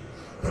it,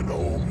 and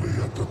only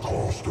at the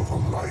cost of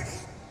a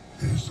life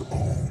his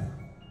own.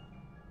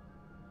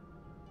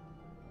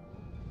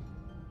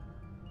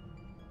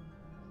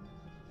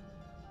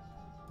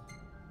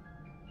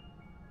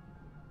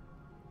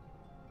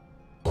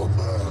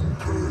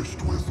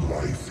 cursed with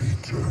life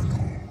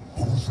eternal,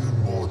 whose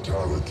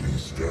immortality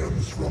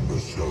stems from the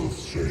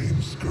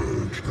self-same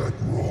scourge that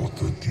wrought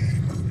the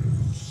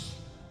demons.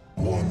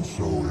 One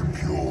so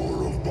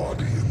impure of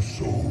body and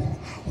soul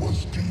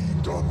was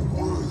deemed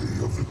unworthy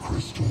of the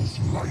crystal's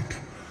light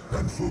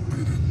and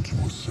forbidden to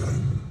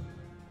ascend.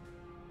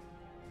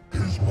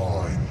 His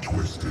mind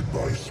twisted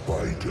by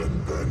spite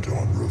and bent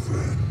on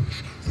revenge,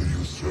 the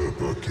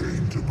usurper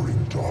came to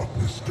bring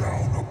darkness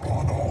down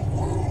upon our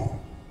world.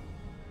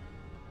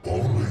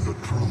 Only the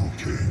true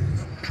king,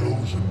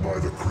 chosen by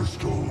the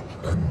crystal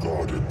and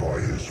guarded by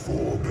his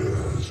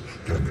forebears,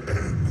 can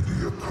end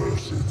the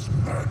accursed's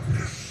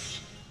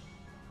madness.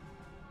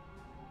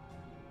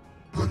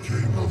 The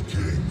King of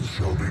Kings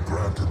shall be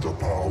granted the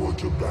power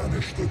to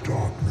banish the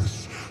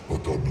darkness,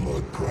 but the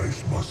blood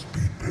price must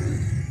be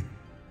paid.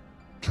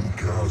 To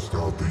cast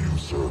out the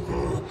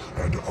usurper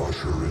and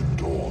usher in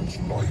dawn's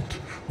light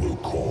will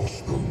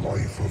cost the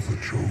life of the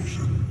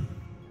chosen.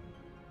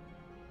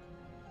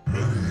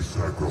 Many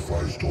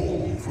sacrificed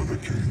all for the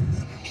king,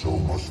 so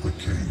must the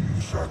king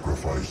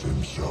sacrifice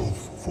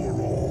himself for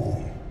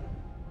all.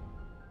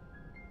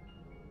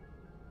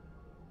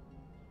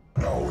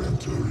 Now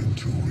enter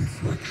into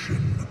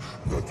reflection,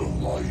 let the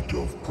light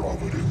of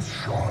providence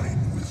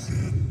shine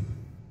within.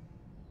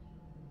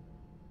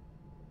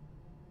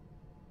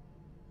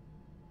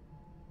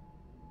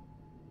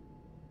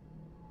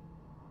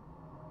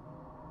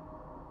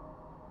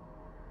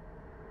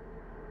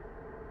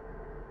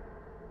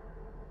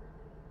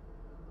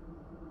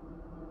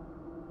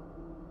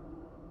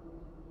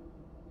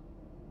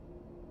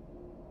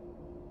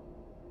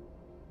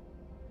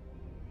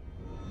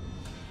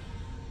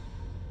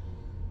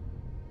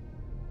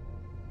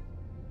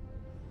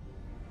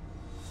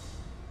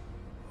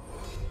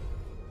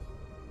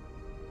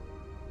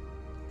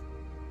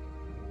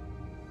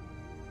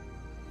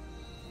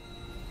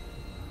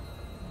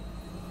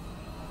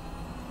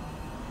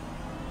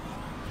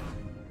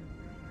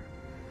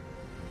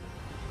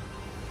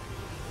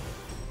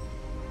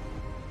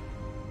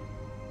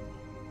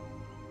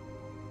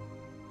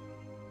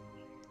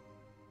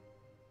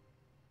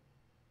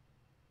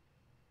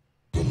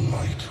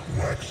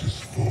 Waxes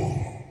full.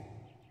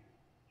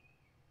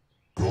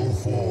 Go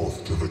forth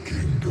to the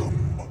kingdom,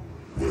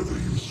 where the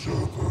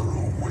usurper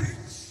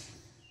awaits.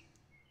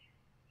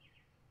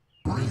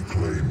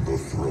 Reclaim the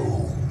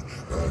throne,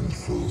 and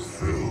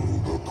fulfill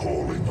the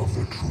calling of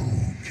the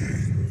true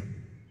king.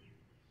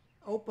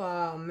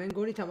 Opa, მე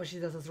მგონი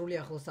თამაში დასასრული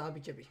ახლოსაა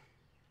ბიჭები.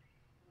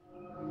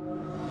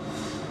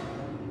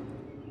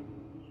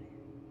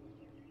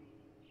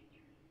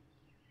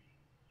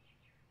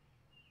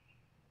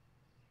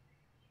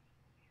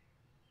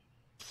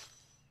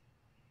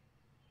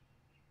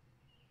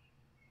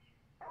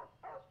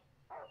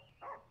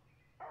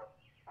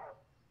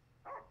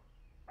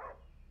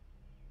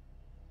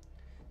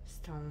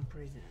 Stone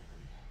prison.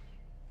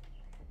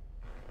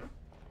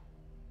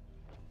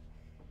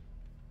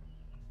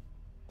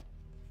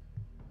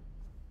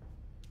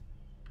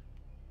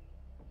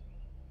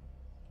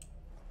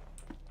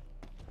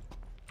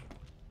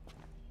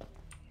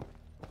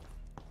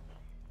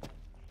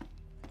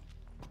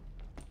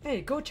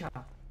 Hey, Gocha.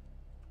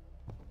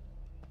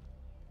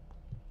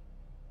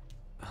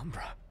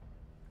 Umbra.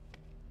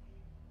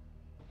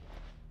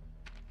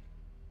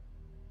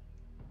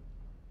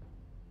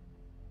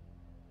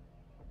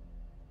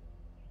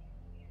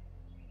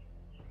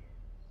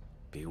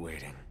 Be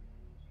waiting.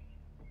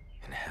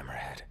 In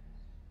Hammerhead.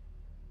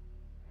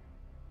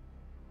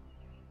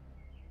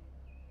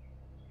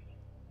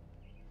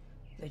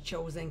 The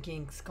Chosen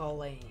King's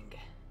calling.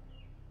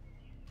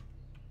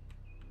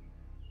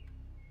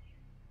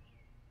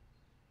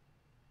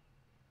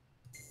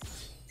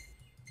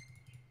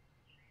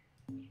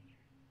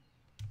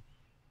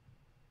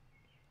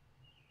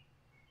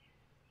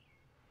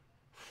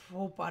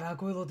 Opa, რა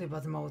გველოდება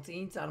ძმაო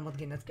წინ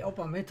წარმოადგენაც კი.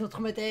 Opa, მე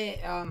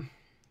 14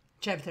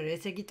 chapter,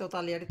 ესე იგი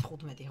ტოტალი არის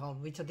 15, ხო?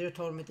 ვიცოდი რომ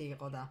 12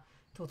 იყო და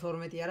თუ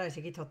 12 არა, ესე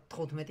იგი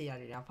 15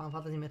 არის რა. Final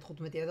Fantasy მე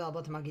 15-ია და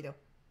ალბათ მაგიტო.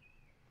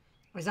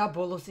 ესა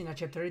ბოლოს წინა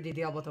chapter-ი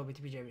დიდი ალბათობით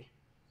ბიჭები.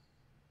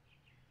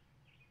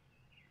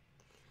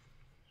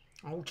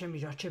 აუ, ჩემი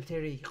რა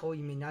chapter-ი იყო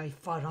იმენ, აი,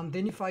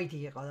 რამდენი fight-ი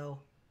იყავდა.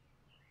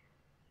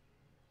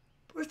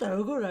 Просто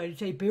როგორ არის,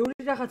 აი, ბევრი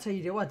რაღაცა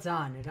ირევა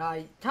ძალიან რა.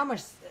 აი,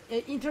 თამაშს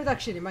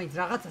introduction-ი მაინც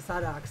რაღაცას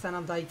არა აქვს,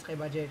 სანამ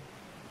დაიწყება ჯერ.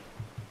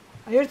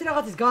 აი, ერთი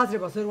რაღაცის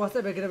გააზრებას ვერ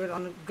ვასწრებ ეგრევე,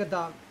 ანუ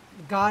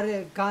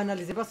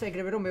გაანალიზებას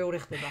ეგრევე რომ მეორე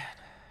ხდება.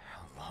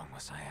 How long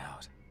was I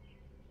out?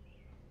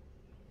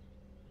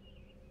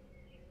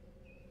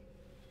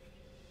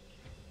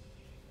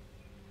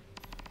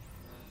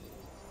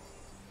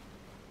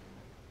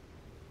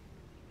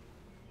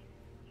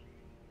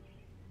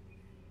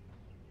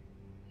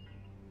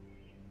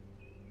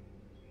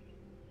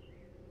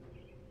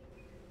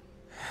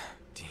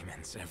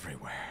 Demons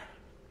everywhere.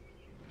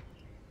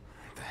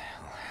 What the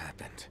hell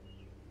happened?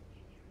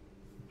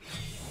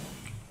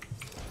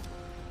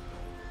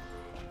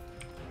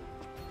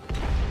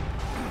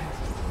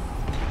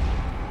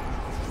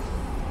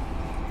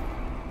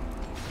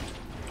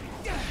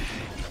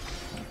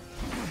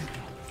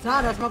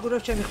 ზარას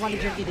მაგურებს ჩემი ხმალი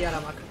ჯერ კიდე არ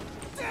მაქვს.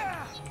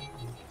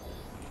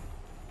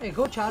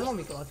 გოჩა არ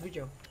მომიკლათ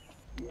ბიჭო.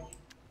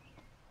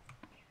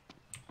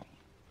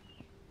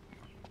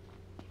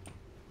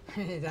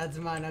 That's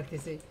man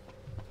akisi.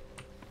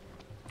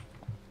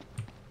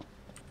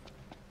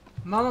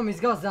 Mama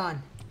მისგავს ძალიან.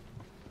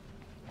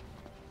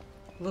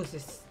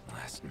 Lucis.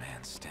 Last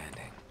man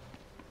standing.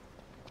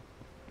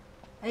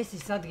 ეს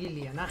ის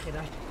ადგილია, ნახე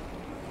რა.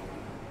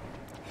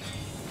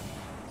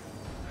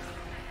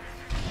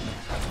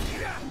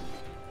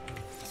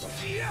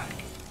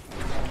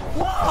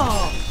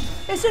 Wow!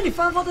 ესენი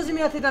Final Fantasy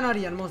 10-დან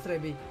არიან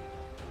მონსტრები.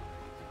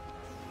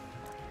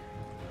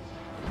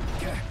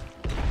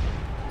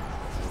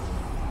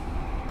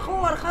 ხო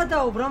არ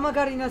ხადაობ რა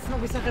მაგარი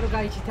ნაცნობის სახე რო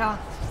გაიჩითა?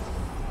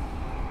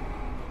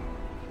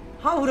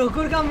 ჰაუ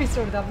როგორ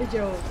გამისწორდა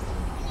ბიჭო?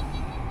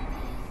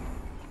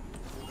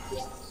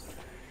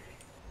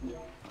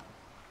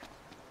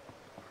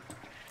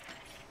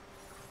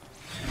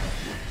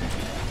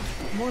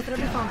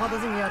 მონსტრები Final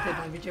Fantasy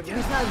 10-დან ბიჭები.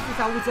 ის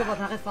აუცილებლად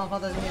ნახეთ Final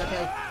Fantasy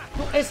 10-აი.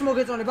 ნუ ეს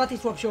მოგეწონებათ,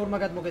 ის ვაფშე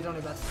ორმაგად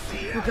მოგეწონებათ.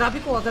 ნუ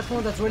გრაფიკულად რა თქმა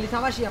უნდა ძველი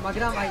თამაშია,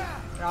 მაგრამ აი,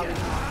 რა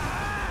ვიცი.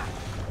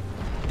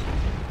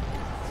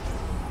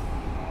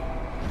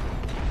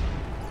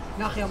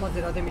 ნახე ამაზე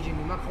რა დემეჯი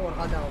მიმაქვს, ხო არ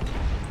გადაო.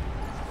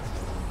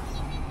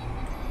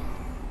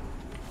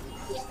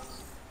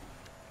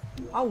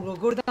 აუ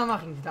როგორ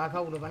დამახინდით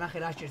აქაურობა, ნახე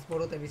რა სჭირს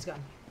ბოროტებისგან.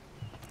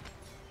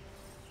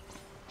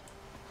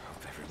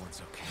 Hope everyone's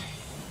okay.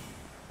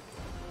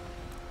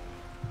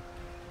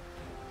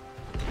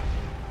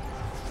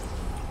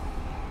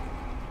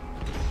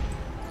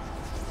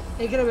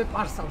 ეგრევე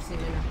პარსავს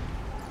იმენა.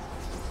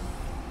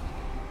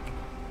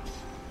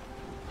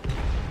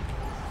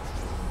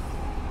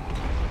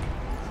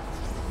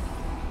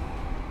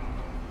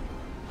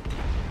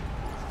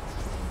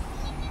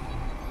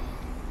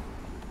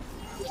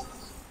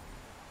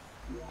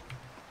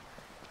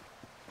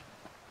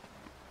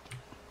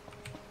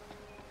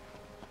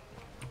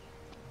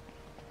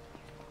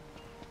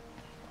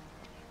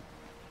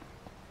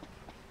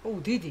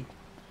 დიდი.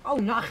 აუ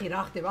ნახე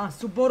რა ხდება, ან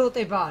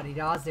სუბოროტება არის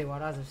რა, აზე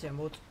ვარ, აზე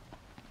შემოწ.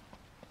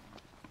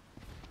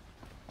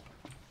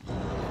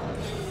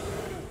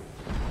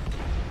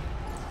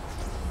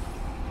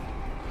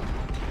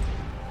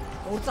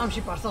 ორ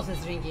წამში პარსავს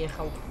ეს რინგი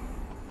ეხა უკვე.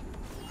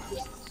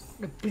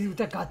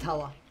 Prelude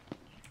გათავა.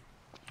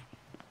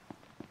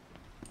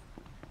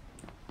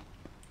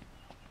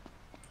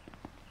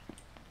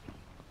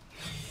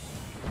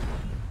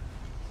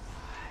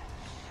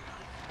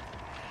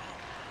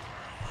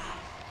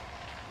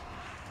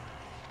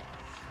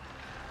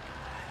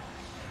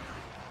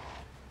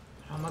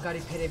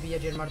 მაგარი ფერებია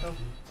ჯერ მარტო.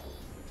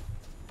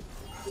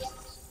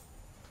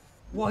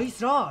 ვა ის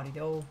რა არის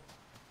და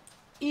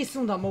ის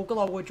უნდა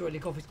მოვკლავ უეჭველი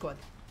კოფის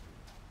კვადი.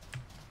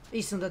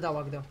 ის უნდა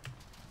დავაგდო.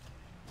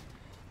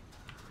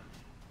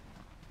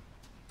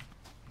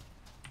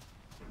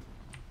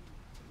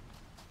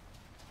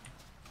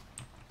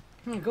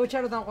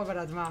 გოჩარო დამყვება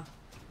რა ძმა.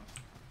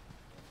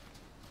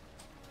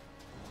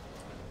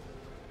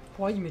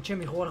 ვაიმე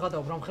ჩემი ხო არ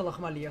გადაობ რა მხელა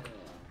ხმალი აქვს.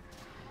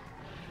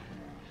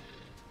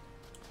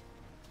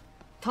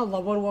 თან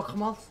ლავარ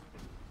ვახმალს.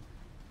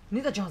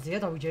 ნიდა ჯანზეა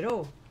დავიჯერო?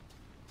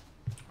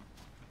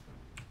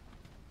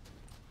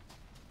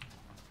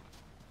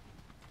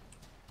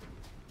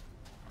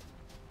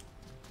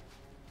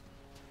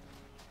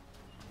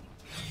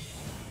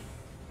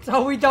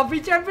 წავიდა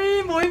ბიჭები,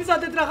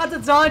 მოიმზადეთ რაღაცა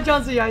ძალიან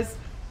ჯანზეა ეს.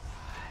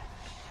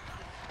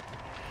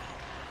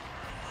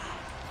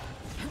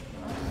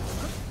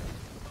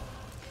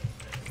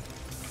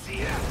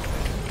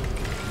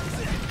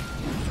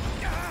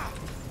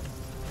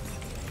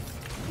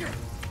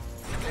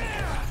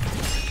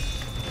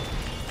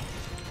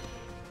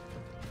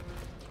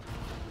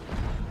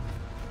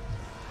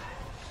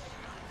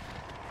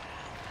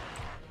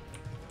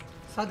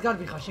 სად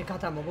გარბიხარ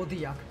შეკათამო, მოდი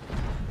აქ.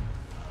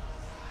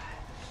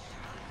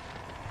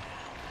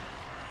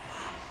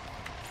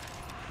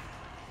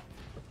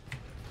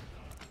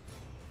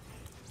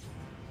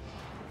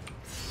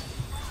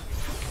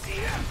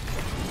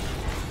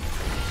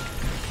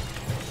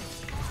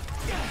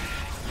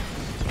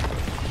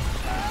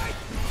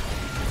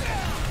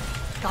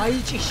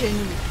 დაიჭი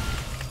შენი.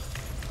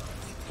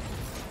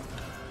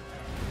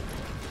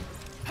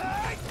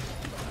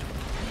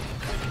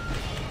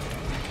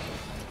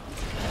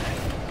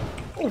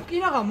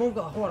 კინაღა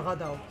მოვგა ხო არ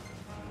გადაო.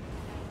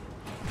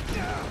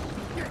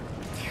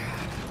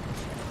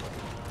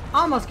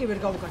 ამას კი ვერ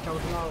გავუკაჩავ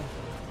ძმაო.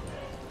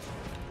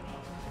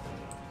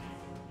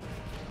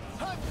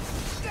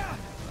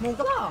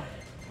 მოვგა?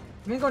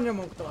 მე გონია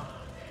მოვგა.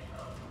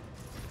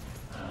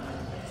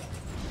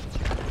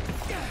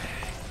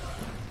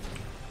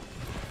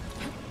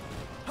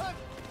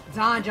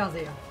 ძალიან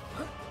ჯანზეა.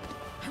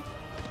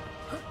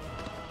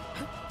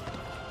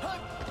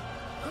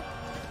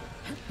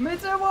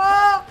 მეწევა!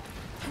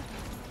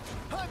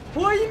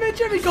 ვაიმე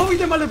ჩემი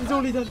გავიდე მალე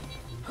ბრძოლიდან.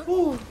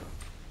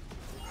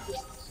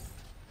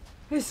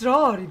 ეს რა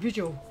არის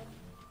ბიჭო?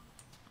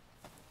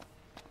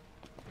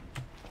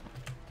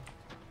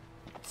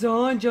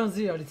 ძალიან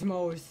ჯანზე არის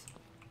ძმაო ეს.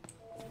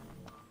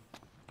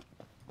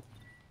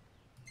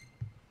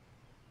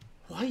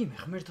 ვაიმე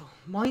ღმერთო,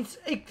 მაინც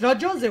ეგ რა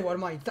ჯანზე ვარ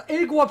მაინც და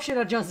ეგ ვაფშე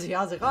რა ჯანზეა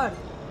აზე ხარ?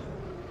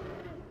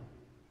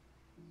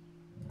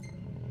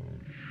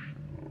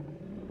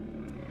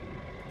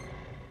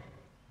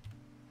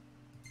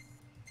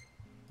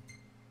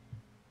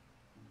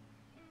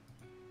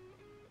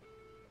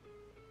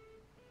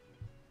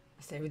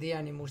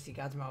 სევდიანი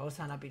მუსიკა ძმაო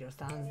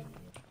სანაპიროსთან.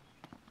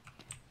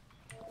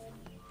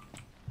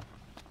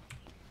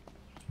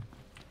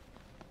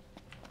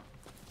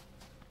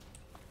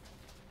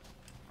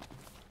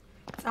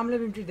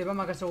 წამლები მჭირდება,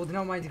 მაგას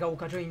ოდნავ მაინც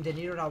გავუკაჩო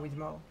იმდენი რომ რავი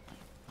ძმაო.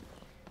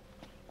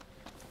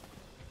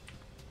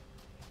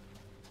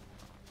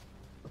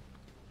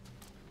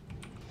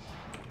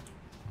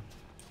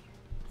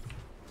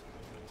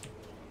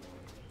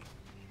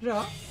 რა?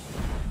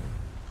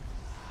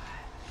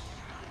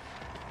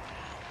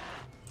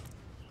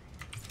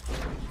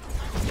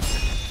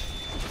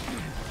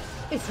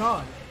 ეს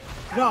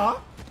რა?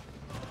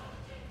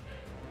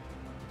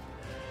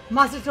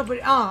 მასე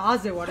სოპერი,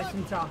 აზე ვარ ეს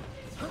თუმცა.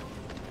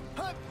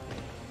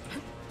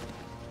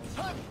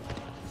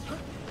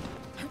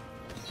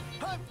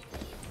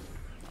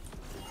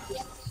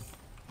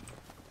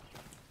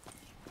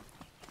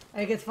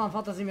 ეგეც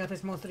ფანტაზი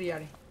მეათეს მონსტრი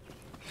არის.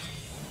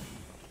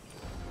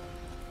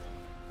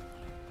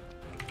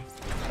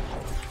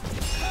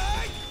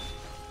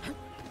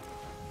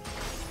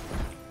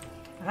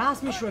 რას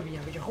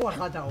მიშვებიან ბიჭო, ხო არ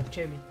გადაობ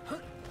ჩემი.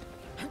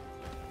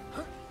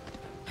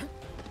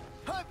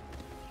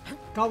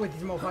 გავედი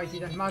ძმაო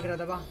ფაიტიდან, მაგრა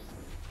დაბა.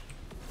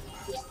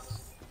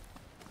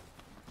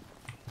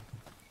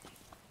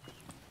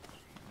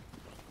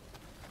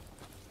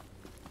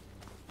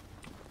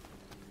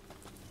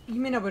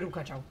 იმენა ვერ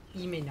უკაჩავ,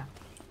 იმენა.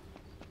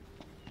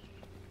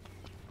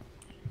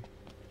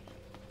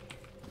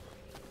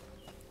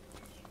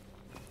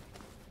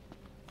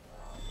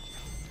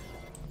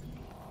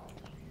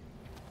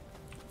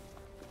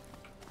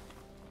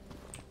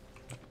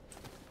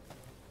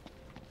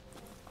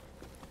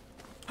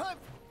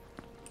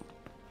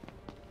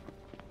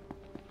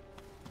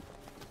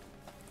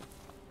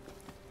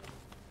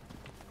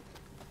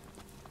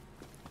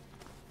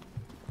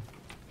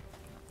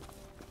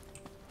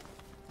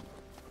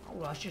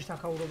 აშირს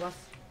აკაურობას.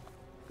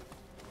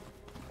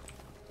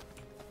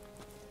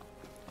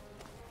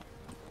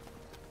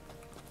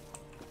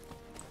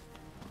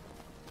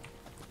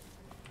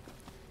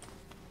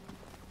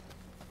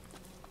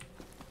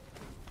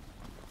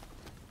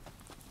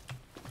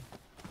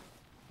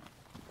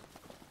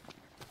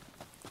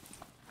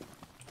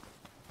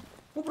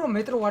 უფრო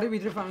მეტრო არის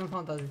ვიდრე Final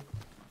Fantasy.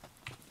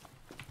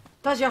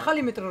 დაში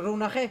ახალი მეტრო რო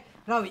ვნახე,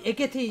 რავი,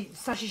 ეგეთი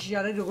საშიში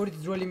არის როგორც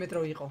ძველი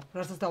მეტრო იყო,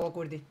 რასაც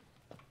დავაკვირდი.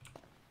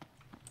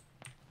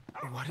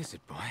 What is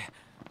it, boy?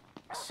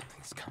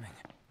 Something's coming.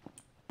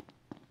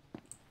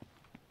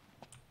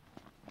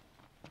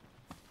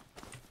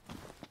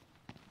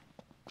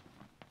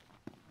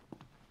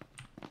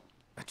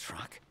 A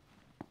truck?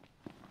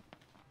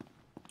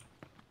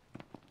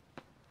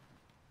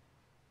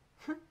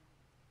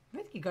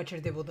 მეთქი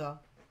გაჩერდებოდა.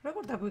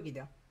 როგორ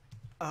დაგვიგიდა?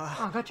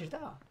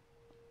 გაჩერდა?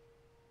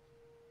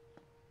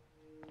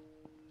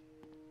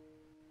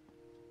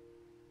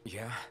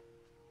 Yeah.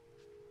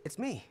 It's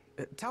me,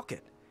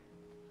 Talcott.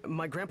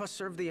 My grandpa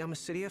served the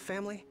Amasidia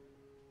family.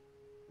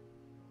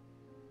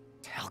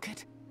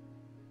 Talcott?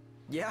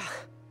 Yeah.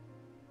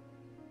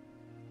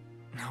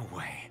 No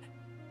way.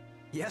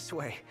 Yes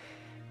way.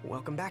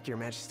 Welcome back, Your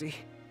Majesty.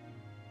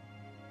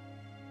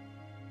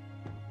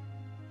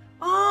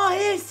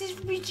 ეს ის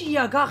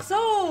ბიჭია,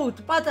 გახსოვთ,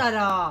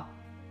 პატარა.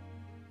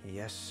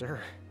 Yes, sir.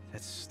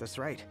 That's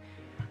right.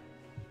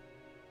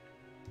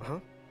 Huh?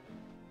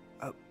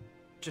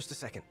 Just a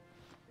second.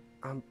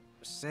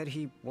 Said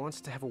he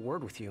wants to have a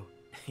word with you.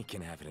 He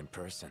can have it in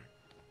person.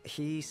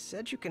 He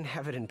said you can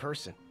have it in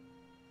person.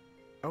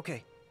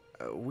 Okay.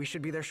 We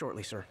should be there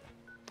shortly, sir.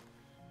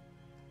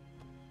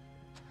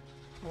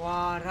 ვა,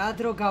 რა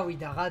დრო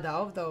გავიდა,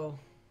 გადაავდო.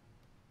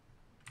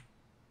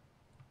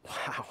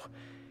 Wow.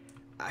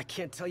 I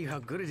can't tell you how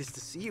good it is to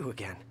see you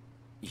again.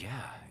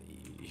 Yeah,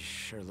 you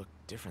sure look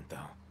different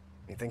though.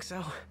 You think so?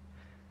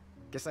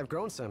 Guess I've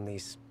grown some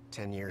these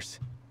 10 years.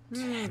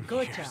 10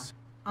 გოჩა. years.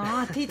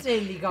 10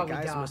 წელი The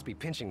guys გავიდა. must be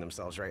pinching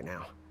themselves right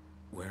now.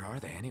 Where are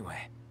they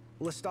anyway?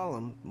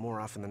 Lestalem,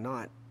 more often than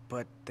not,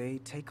 but they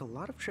take a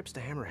lot of trips to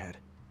Hammerhead.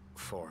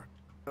 For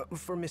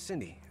Miss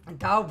Cindy.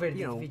 დავბერდით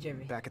You know,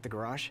 ბიჭები. back at the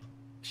garage.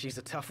 She's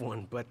a tough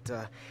one, but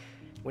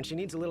when she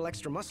needs a little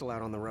extra muscle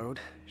out on the road,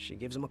 she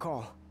gives him a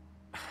call.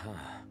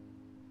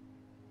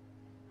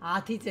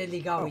 10 წელი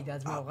გავიდა,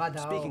 ძმაო,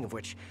 გადაავ. Speaking of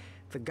which,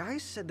 the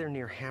guys said they're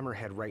near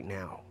Hammerhead right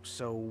now,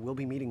 so we'll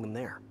be meeting them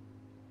there.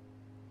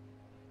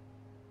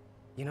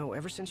 You know,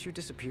 ever since you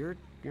disappeared,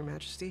 Your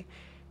Majesty,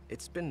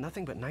 it's been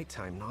nothing but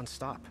nighttime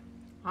non-stop.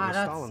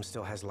 Lestalem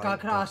still has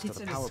light thanks to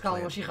the power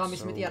plant,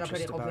 so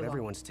just about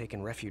everyone's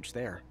taken refuge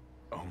there.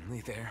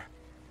 Only there?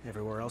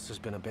 Everywhere else has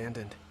been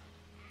abandoned.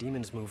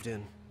 Demons moved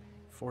in,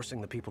 forcing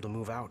the people to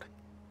move out.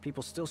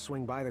 People still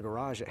swing by the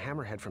garage at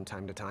Hammerhead from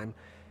time to time,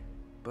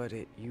 but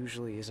it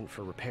usually isn't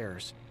for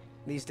repairs.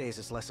 These days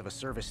it's less of a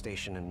service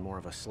station and more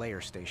of a slayer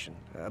station,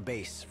 a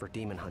base for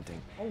demon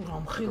hunting.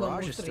 The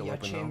garage is still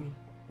open though,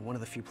 one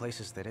of the few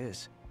places that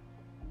is.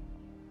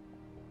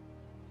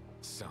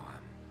 So,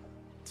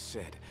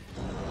 Sid,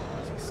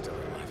 is he still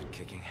alive and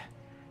kicking?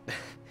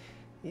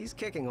 He's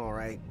kicking all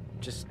right,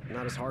 just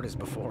not as hard as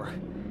before.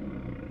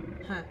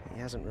 He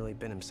hasn't really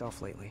been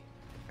himself lately.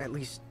 At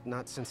least,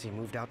 not since he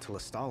moved out to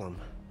Lestalem.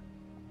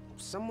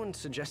 Someone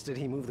suggested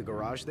he move the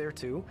garage there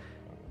too,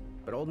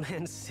 but old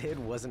man Sid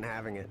wasn't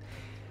having it.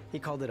 He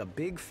called it a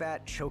big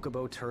fat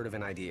chocobo turd of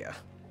an idea.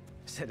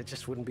 Said it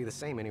just wouldn't be the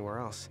same anywhere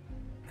else.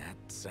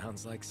 That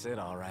sounds like Sid,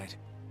 all right.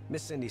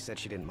 Miss Cindy said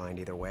she didn't mind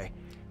either way.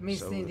 Miss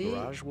Cindy? The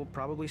garage will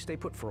probably stay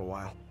put for a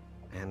while.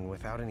 And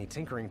without any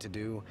tinkering to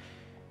do,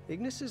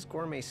 Ignis's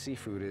gourmet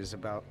seafood is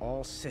about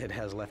all Sid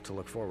has left to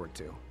look forward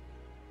to.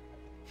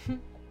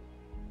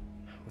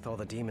 With all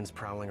the demons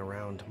prowling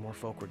around, more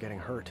folk were getting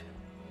hurt.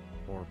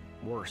 Or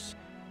worse.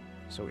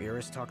 So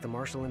Iris talked the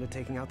marshal into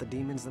taking out the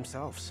demons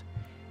themselves.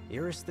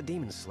 Iris the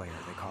Demon Slayer,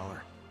 they call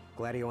her.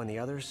 Gladio and the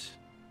others,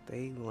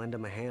 they lend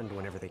him a hand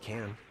whenever they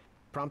can.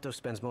 Prompto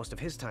spends most of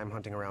his time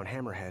hunting around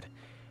Hammerhead.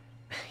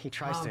 He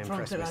tries to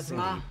impress Miss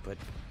Cindy, but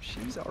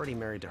she's already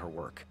married to her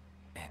work.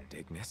 And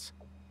Ignis?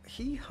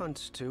 He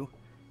hunts too.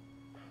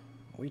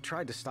 We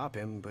tried to stop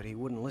him, but he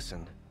wouldn't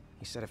listen.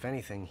 He said if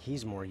anything,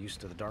 he's more used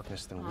to the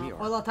darkness than we are.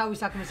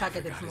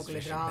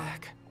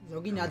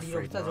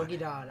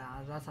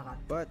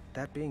 But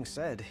that being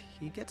said,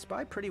 he gets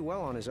by pretty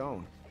well on his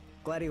own.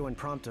 Gladio and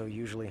Prompto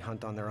usually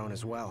hunt on their own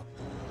as well.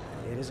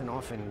 It isn't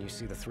often you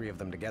see the three of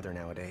them together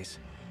nowadays.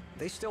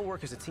 They still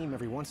work as a team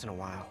every once in a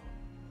while,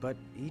 but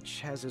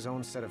each has his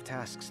own set of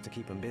tasks to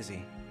keep him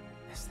busy.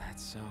 Is that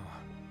so?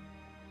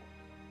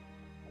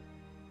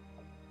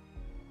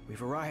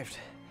 We've arrived,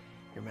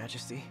 Your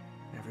Majesty.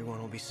 Everyone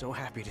will be so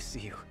happy to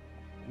see you.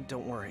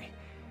 Don't worry,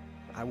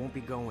 I won't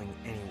be going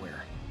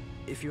anywhere.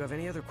 If you have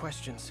any other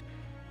questions,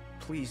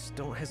 please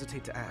don't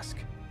hesitate to ask.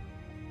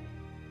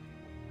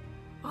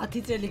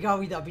 10 წელი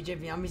გავიდა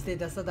ბიჭები ამის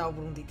დედასა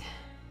დაუბრუნდით.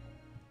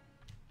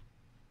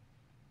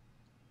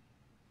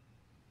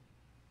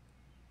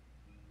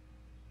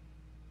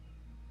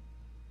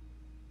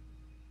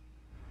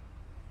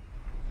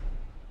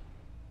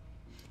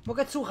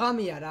 მოგეთ სულ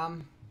ღამეა რა.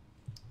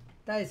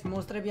 და ეს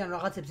მონსტრები ან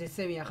რაღაცებს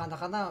ესევიან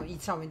ხანდახან და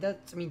იცავენ და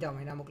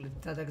წმინდავენ რა მოკლედ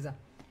დადაგზა.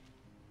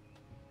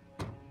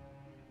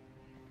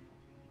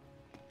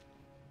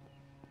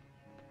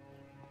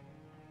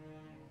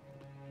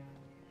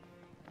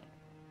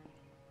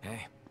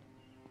 Hey.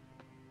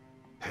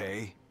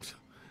 Hey?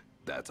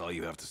 That's all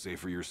you have to say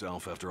for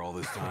yourself after all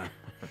this time?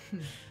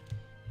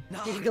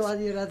 No,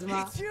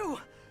 it's you!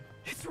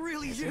 It's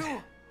really you!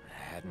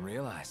 I hadn't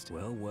realized.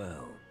 Well,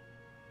 well.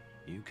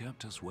 You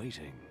kept us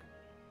waiting.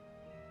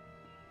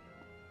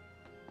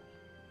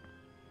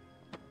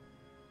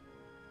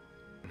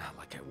 Not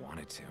like I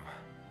wanted to.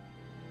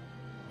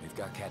 We've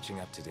got catching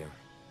up to do.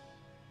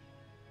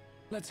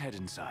 Let's head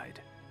inside.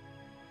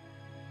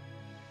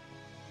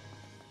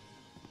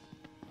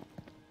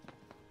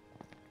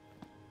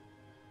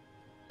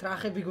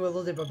 ტრახები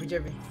გველოდება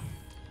ბიჭები.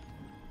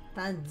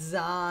 თან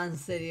ძალიან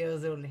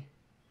სერიოზული.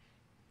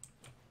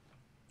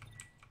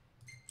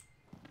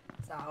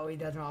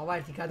 წავიდათ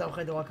მოვარდი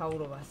გადავხედო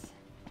აქაურობას.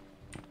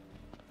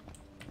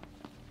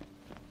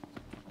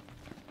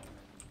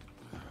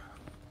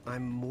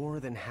 I'm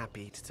more than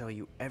happy to tell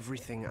you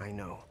everything I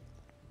know.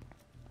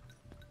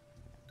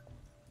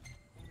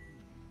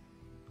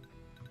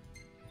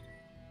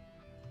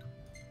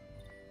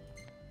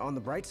 On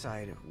the bright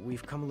side,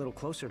 we've come a little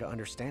closer to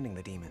understanding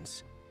the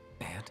demons.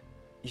 And?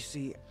 You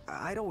see,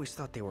 I'd always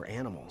thought they were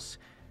animals,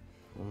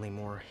 only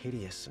more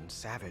hideous and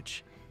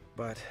savage.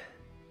 But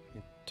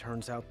it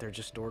turns out they're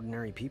just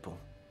ordinary people.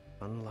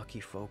 Unlucky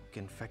folk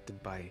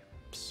infected by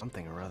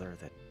something or other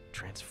that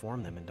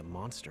transformed them into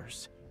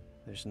monsters.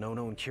 There's no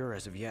known cure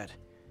as of yet.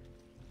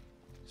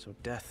 So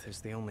death is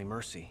the only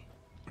mercy.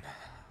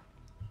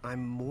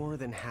 I'm more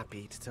than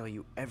happy to tell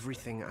you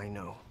everything I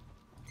know.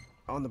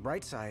 On the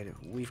bright side,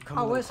 we've come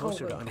a little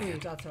closer to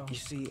understanding. You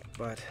see,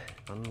 but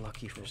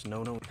unlucky there's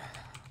no known.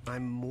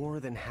 I'm more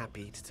than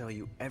happy to tell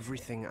you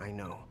everything I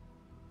know.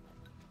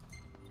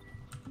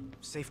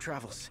 Safe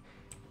travels,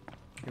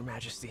 Your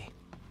Majesty.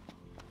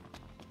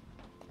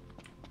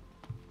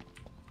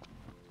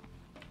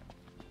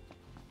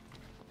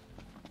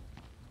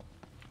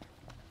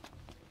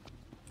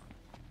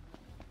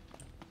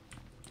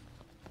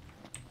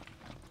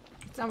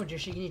 Samodzielnie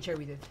sięgnięcie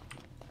widać.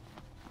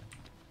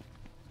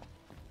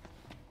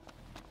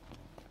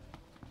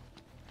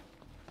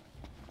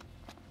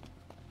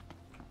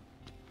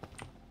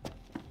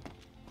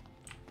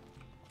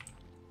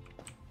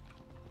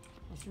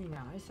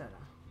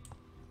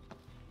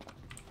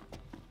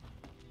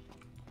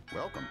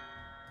 Welcome.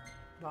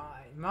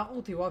 Bye.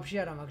 Maquti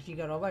вообще არ მაქვს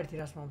ჯიგარობა ერთი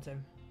რას მომწემ.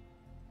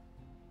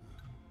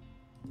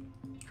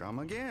 Come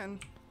again.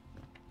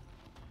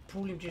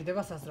 ფული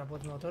მჭირდება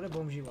სასწრაფოდ მოთორე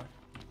ბომჟი ვარ.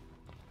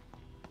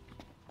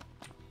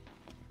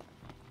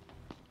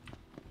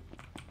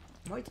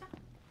 მოიცა?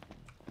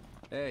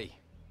 Hey.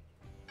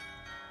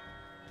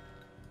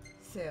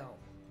 Sell.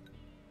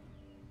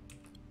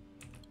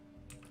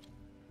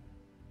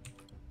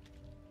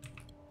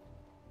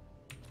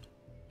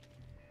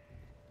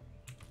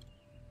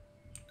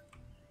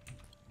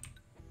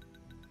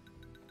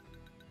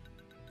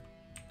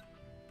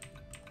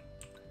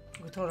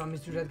 გთორა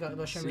მის ძურად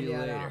გაყიდვა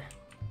შემიძლია რა.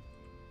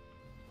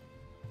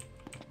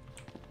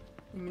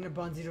 იმინა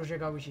ბანძი რო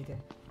შეგავიშიდე.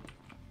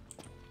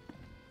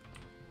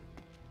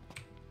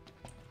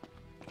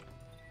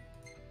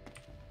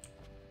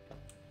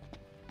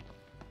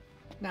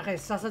 ნახე,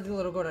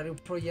 სასადილო როგორ არის,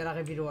 უფრო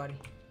იარაღები რო არის.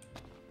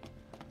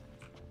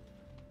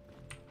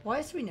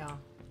 ვაის ვინა?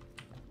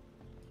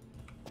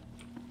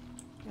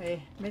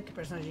 მეთქი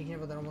პერსონაჟი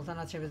იქნებოდა,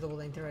 რომელთანაც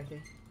შევეძლებოდა ინტერაქტი.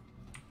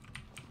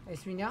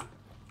 ეს ვინა?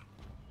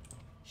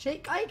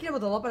 კაი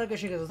იქნებოდა ლაპარაკი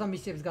შეგეძლოს და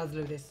მისიებს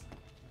გაძლევდეს.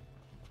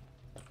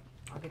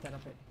 აქეთ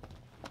არაფერი.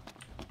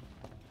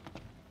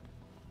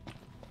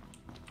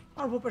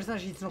 არ უფრო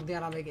პერსონაჟი იცნობდი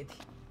არა მეგეთი.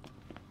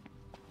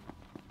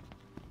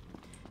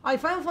 აი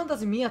Final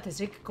Fantasy მე-10-ს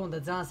ეგ ქონდა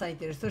ძალიან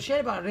საინტერესო.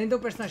 შეიძლება რენდომ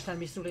პერსონაჟთან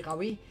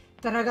მისულიყავი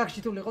და რა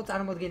გაგშითულიყო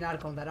წარმოდგენა არ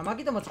ქონდა რა.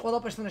 მაგიტომაც ყველა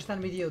პერსონაჟთან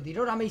მიდიოდი,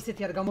 რომ რამე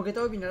ისეთი არ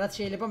გამოგეტოვებინა, რაც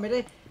შეიძლება მე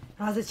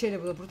რაზეც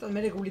შეიძლება ბრუტალ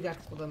მე გული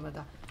დააკწყდება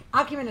და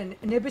აქ იმენა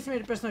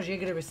ნებისმიერ პერსონაჟი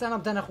ეგრევე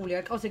სანამ დანახული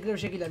არ ყავს ეგრევე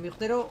შეგიძლია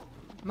მიხვდე რომ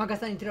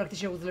მაგასთან ინტერაქტი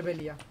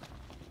შეუძლებელია.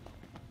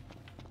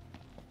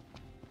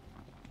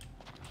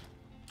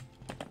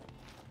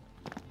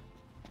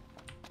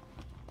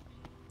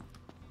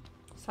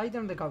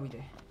 საიდან უნდა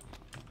გავიდე?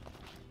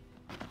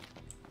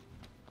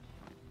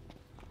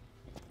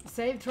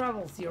 Safe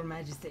travels, Your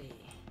Majesty.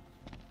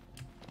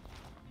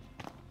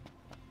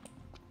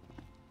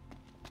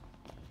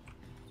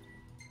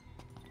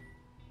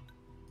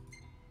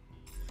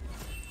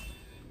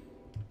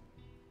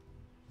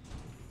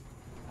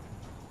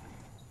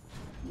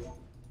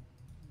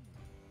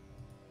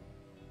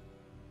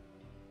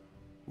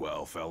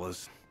 Well,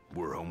 fellas,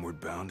 we're homeward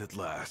bound at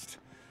last.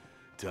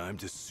 Time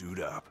to suit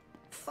up.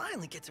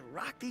 Finally get to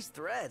rock these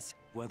threads.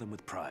 Wear them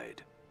with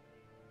pride.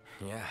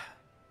 Yeah.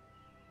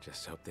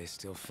 Just hope they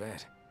still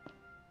fit.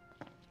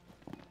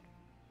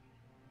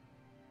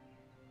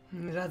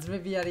 რაც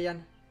ვები არიან.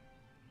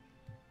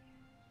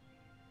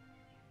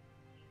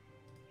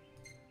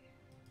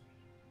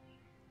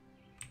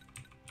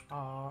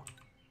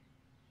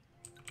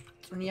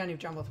 წვნიანი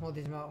ვჭამოთ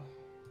მოდი ძმაო.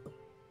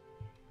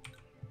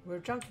 ვერ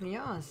ვჭამ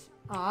წვნიანს?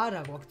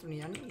 არა გვაქვს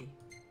წვნიანი.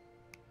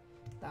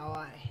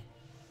 დავაი.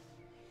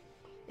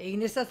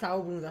 ეგნესაც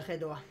აუბრუნდა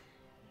ხედვა.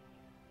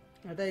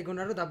 და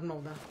ეგონა რომ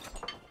დაბნოვდა.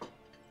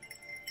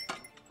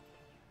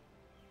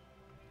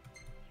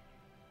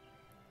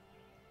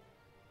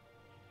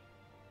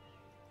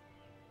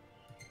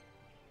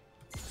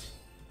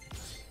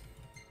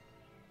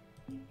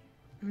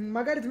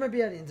 მაგარი ძმები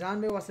არიან, ძალიან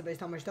მევასება ეს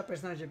თამაში და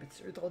პერსონაჟებიც,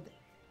 ვიტყოდი.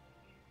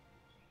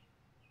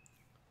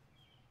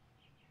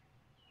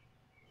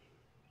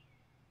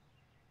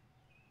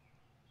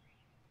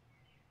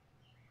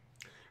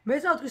 მე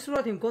საუთის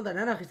სურათი მქონდა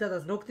ნანახის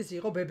სადაც ნოქტისი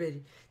იყო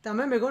ბებერი და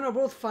მე მეგონა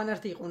უბრალოდ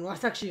ფანარტი იყო, ნუ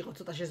ასაკში იყო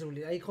ცოტა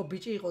შეზული, აი ხო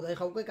ბიჭი იყო და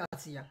ეხა უკვე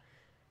კაცია.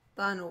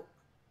 და ანუ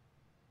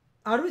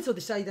არ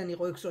ვიცოდი საიდან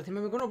იყო ეგ სურათი,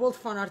 მე მეგონა უბრალოდ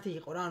ფანარტი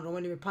იყო რა,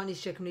 რომელიმე ფანის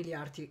შექმნილი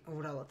არტი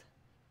უბრალოდ.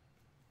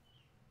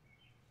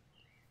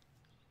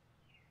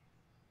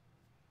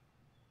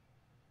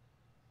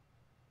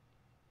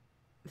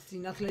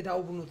 სინათლე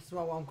დაუბრუნოთ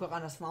ზვავ ამ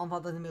ქვეყანას ამ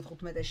ფანტაზი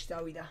მე-15-ში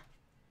წავიდა.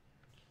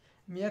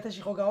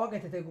 მე-1000-ში ხო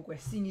გავაკეთეთ ეგ უკვე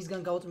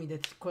სინისგან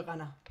გავწმიდეთ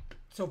ქვეყანა.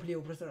 სოფლიო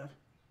უბრალოდ.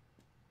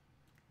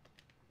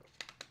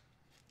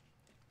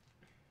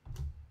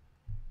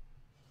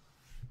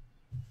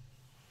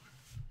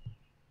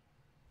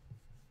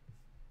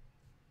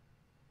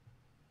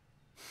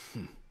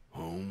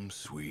 Home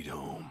sweet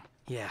home.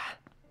 Yeah,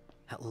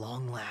 at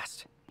long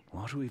last.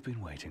 What we've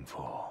been waiting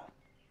for.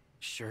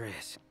 Sure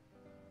is.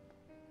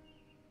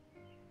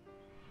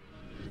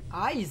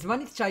 აი,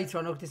 ზმანით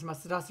ჩაიცვა ნოქტის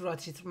მას რა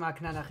სურათში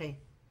მაგ ნანახი.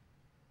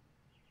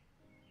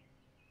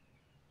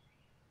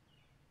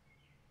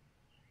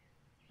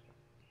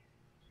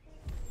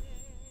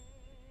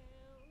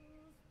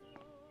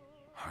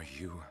 Are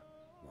you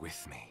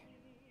with me?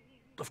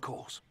 Of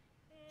course.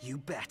 You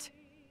bet.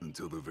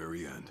 Until the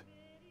very end.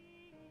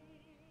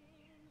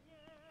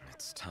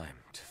 It's time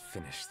to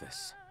finish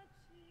this.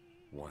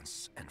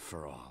 Once and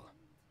for all.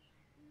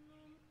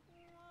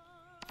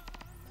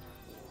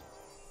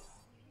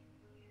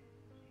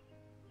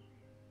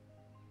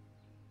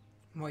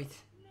 Wait.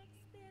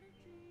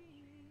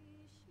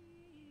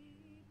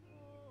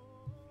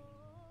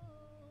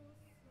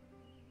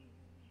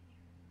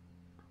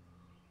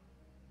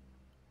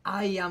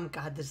 I am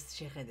kadrs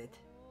შეხედეთ.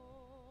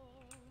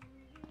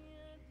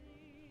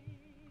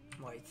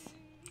 Wait.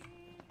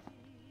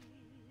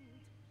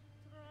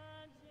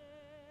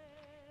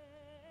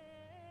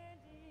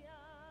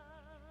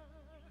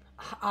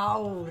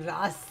 აუ,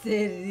 რა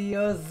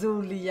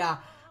სერიოზულია.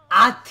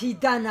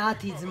 10-დან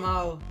 10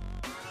 ძმაო.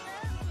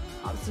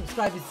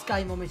 Subscribe-ის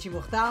Sky მომენტში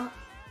მოხდა.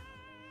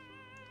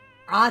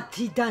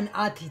 10-დან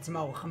 10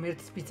 ძმაო,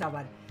 ღმერთის პიცა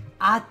ვარ.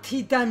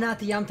 10-დან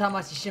 10 ამ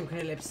თამაშის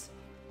შემქმნელებს.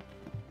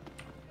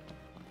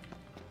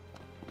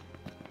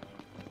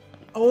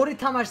 ორი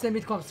თამაშზე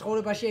მithქვამს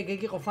ცხოვრებაში ეგ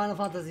იყო Final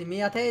Fantasy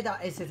მე-10 და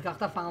ესეც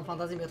გახდა Final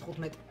Fantasy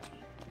მე-15.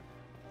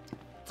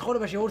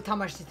 ცხოვრებაში ორ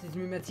თამაშის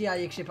მიმეცია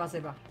აი ეგ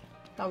შეფასება.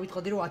 და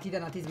ვიტყოდი რომ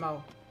 10-დან 10 ძმაო.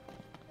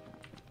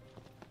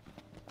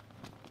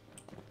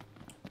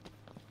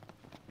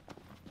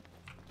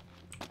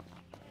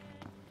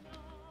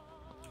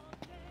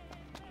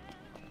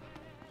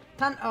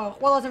 თან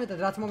ყველაზე მეტად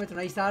რაც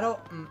მომეწონა ისაა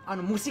რომ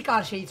ანუ მუსიკა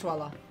არ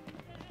შეიცვალა.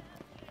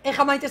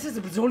 ეხლა მაინტერესებს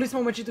ბრძოლის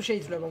მომენტში თუ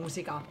შეიძლება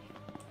მუსიკა.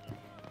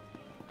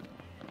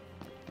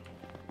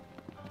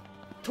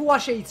 თუ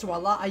არ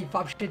შეიცვალა, აი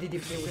ვაფშე დიდი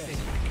პლუსი.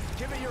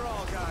 Give it your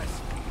all, guys.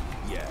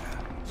 Yeah.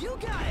 You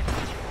got it.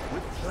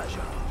 With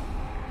pleasure.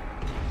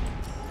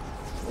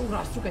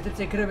 ურას თუ კეთებს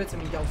ეგრევე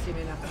წმინდავს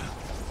იმენა.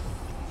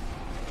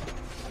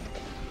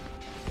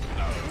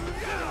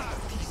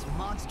 These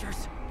monsters.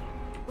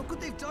 Look what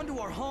they've done to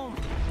our home.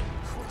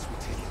 Once we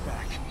take it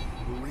back,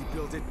 we'll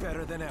rebuild it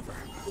better than ever.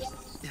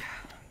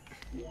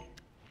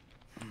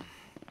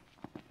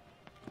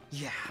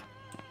 Yeah.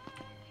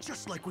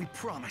 Just like we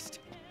promised.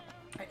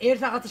 ერთ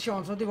რაღაცა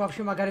შევამცოდი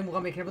ვაფშე მაგარი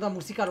მუღამი ექნებოდა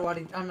მუსიკა რო არ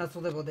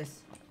ანაწუდებოდეს.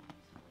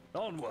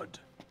 Onward.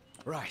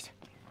 Right.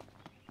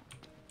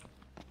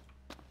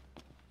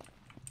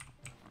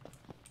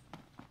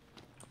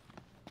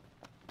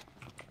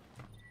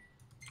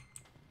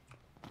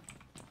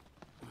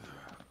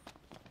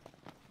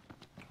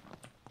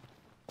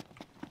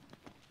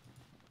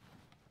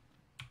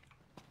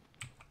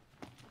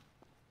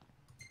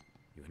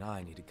 You and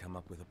I need to come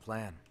up with a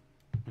plan.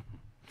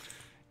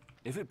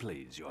 If it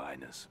please, Your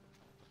Highness.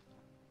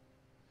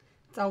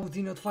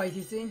 წაუძინოთ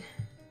ფაითის წინ.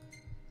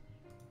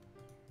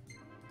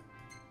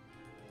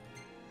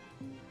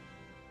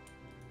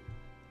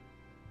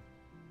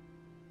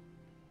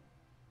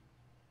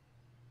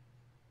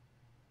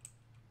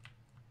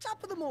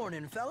 Top of the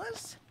morning,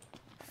 fellas.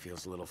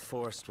 Feels a little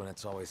forced when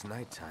it's always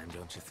nighttime,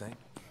 don't you think?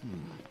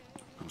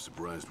 I'm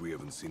surprised we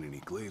haven't seen any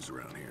glaives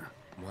around here.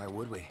 Why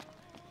would we?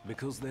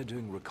 Because they're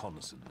doing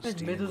reconnaissance. ეს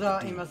dealing with მედუზა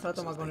the იმას demons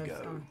რატომ as they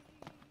აგონებს? go.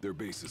 Their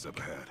base is up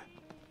ahead.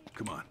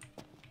 Come on.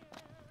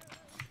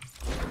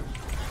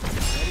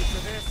 Ready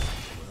for this?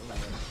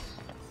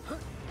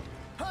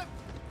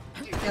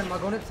 ან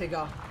მაგონებს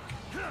ეგა.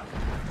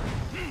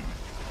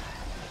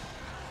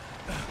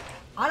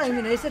 არა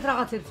იმენა ესეთ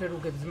რაღაცებს ვერ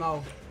უგებ ძმაო.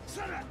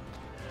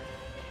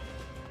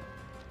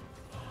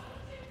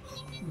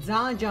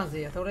 ძალიან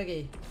ჯანზეა, თორე კი.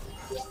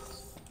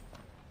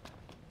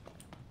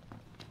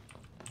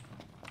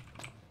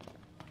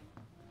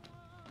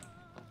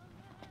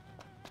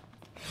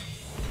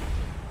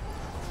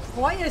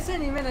 ვაი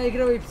ესენი იმენა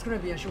ეგრევე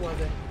იფსკნებიან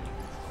შუაზე.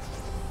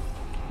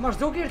 მას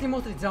ზოგიერთი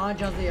მონსტრი ძალიან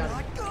ჯანზეა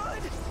არის.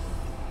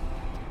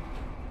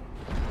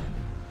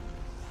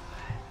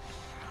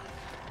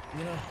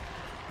 You know,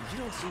 you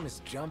don't seem as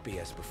jumpy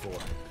as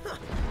before.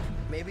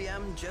 Maybe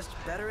I'm just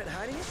better at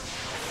hiding it?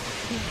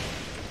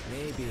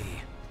 Maybe.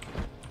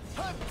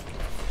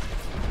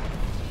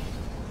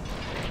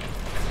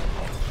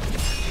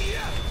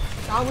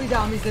 წავიდა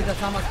ამის ზედა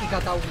სამას კი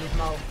გადაუვლით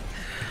მაო.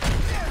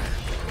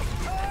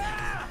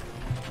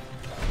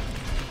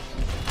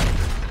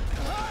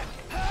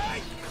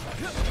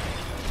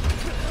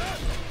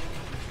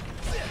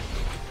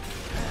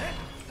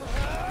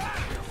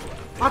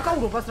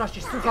 აკაურობას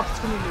რაში სულ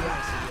გაფრთხილია.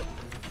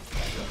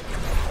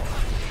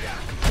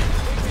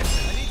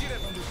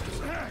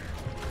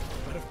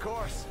 But of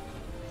course.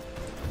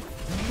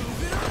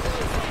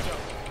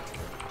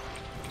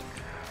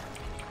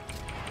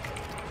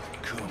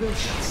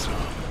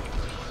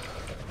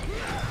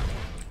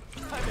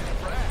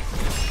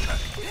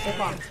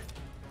 ოპა.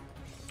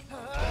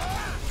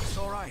 It's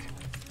all right.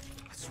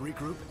 Let's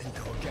regroup and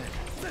go again.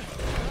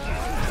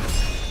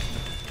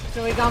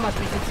 შევი გამას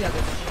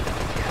მისიციადებს.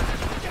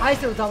 აი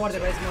ესე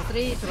დავარდება ეს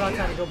მონსტრი, თუ რაც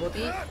არის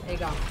რობოტი,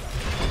 ეგა.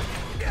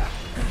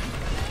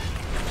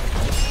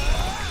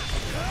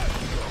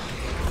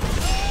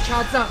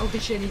 ჩაძაღლდი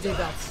შენი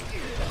დედაც.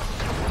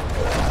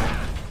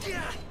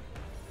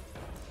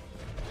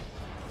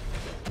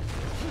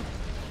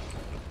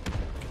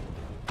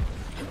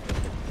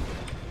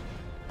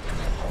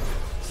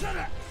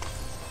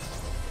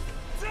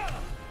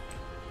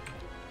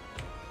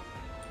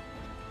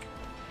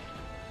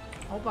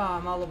 ოპა,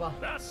 მალობა.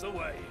 That's the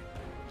way.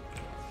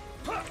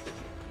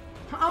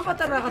 ამ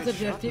პატარა რაღაცებს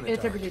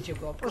ერთები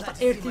ლეჩიკო. პროსტა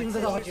ერთი უნდა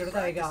დავაჭირო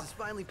და ეგა. This is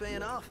finally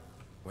paying off.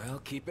 Well,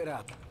 keep it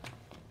up.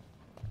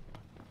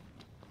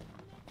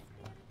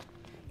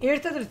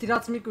 ერთადერთი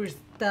რაც მიკვირს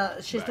და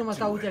შეცდომას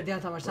დაუწერდი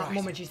ამ თამაშს ამ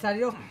მომენტში ის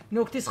არის რომ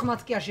ნოქტის ხმაც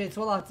კი არ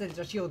შეეცვალა 10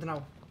 წელიწადში ოდნავ.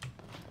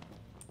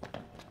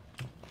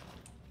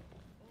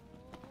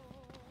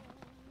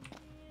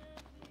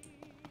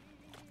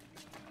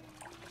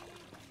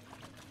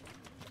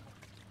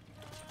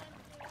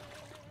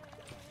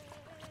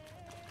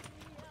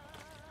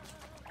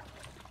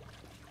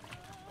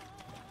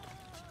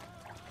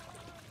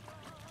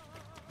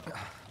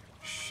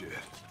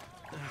 Shit.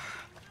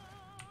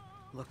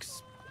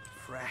 Looks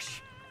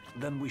fresh.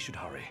 Then we should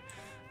hurry.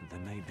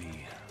 there may be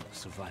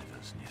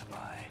survivors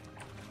nearby.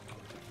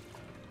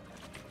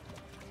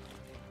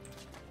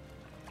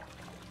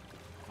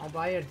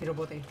 აბა ერთი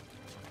რობოტი.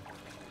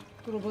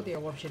 თუ რობოტია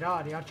ვაფშე რა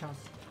არის, არ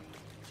ჩანს.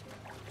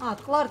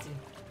 ტყლარწი.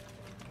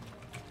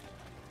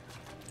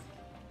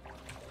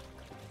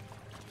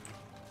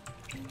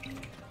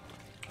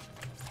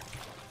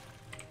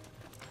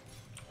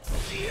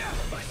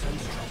 My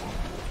son's trouble.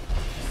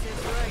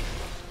 Sid's right.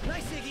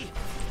 Nice, Iggy.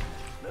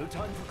 No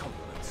time for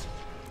compliments.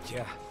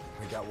 Yeah,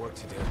 we got work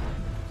to do.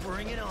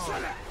 Bring it on.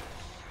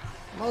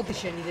 მოდი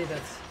შენი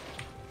დედაც.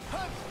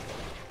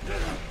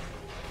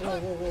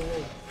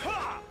 ვოу.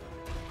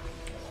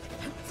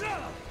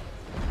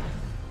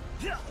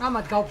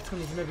 ამათ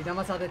გავფრთხნი ძმები,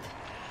 დამაცადეთ.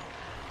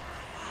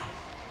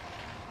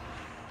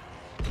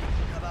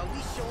 How about we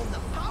show him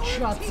the power?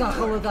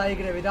 შაცახალო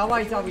დაიგრევე,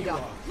 დავაი წავიდა.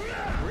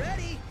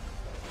 Ready?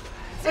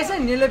 ესე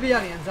ნილები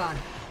არიან ძალიან.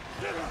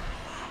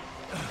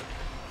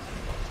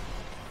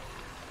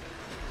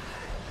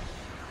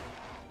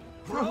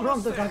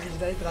 From the country,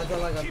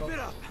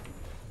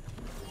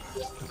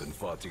 Haven't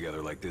fought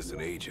together like this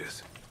in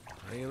ages.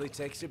 Really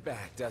takes it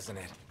back, doesn't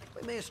it?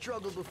 We may have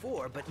struggled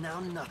before, but now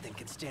nothing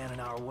can stand in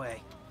our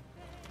way.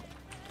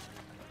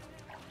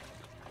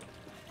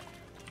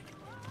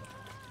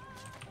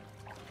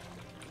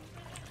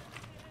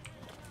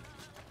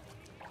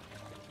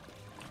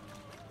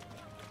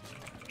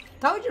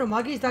 თავი რომ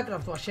მაგის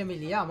დაკრაფტვა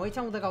შემილია,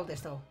 მოიცა უნდა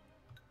გავტესტავ.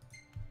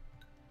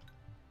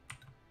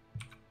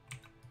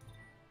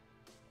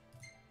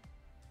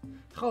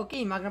 ხო, კი,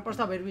 მაგრამ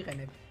პროსტა ვერ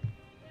ვიყენებ.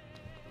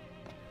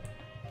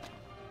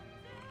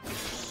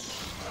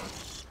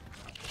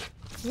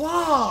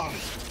 Wow!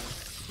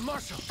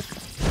 Marshall!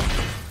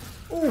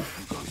 Oof!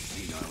 Gone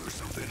senile or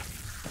something.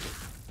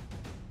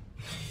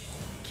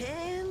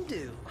 Can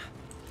do.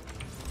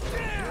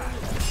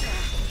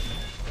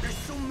 There's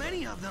so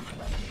many of them.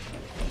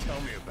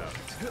 Tell me about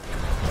it. For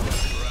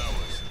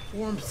hours.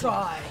 Warm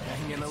side.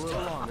 Hanging a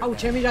little longer. აუ,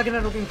 ჩემი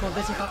რაგნაროკი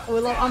მქონდეს ხა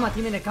ყველა ამათ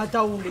იმენე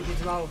გადაუვლიდი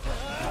ძმაო.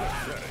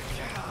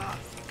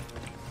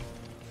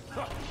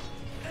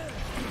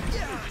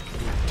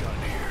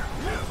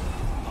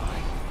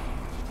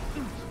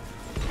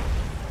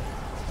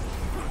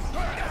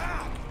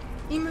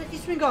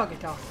 ის ვინ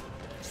გააკეთა?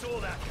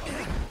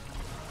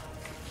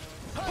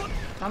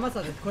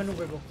 დამასადეთ თქვენ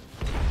უბებო.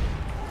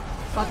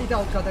 სათი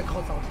დაუთ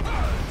გადაგხოცავთ.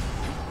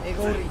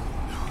 ეგორი.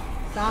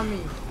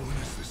 სამი.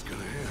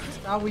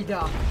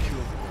 დავიდა.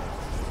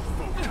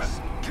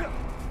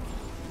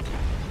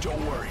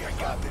 Don't worry, I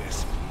got this.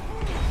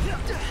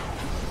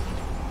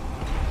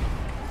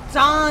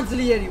 ძალიან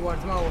ძლიერი ვარ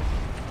ძმაო.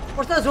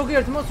 პროსტა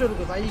ზოგიერთ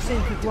მოსვერდება,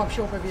 ისინი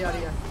ვაფშე ოპები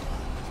არიან.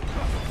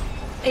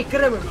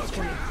 ეკრევები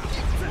თქვენი.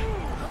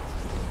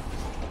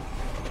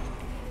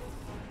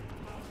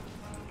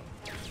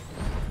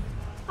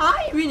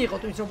 აი, ვინ იყო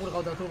თუ ისო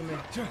ბურღავდა თურმე?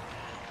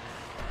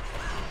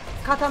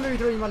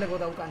 კათამევით რო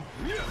იმალებოდა უკან.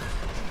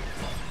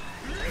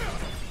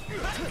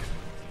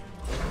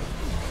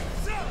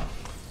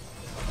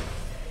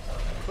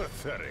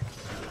 Pathetic.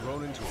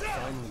 Grown into a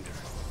fine leader.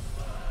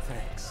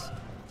 Thanks.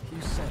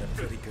 You set a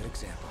pretty good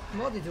example.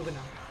 მოდი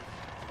ძუგნა.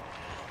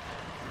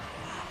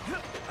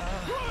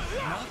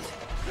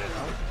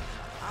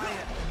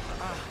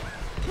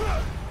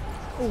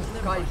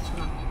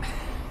 გაიჩნა.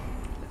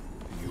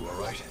 You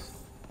alright?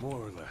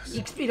 More or less.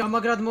 XP რა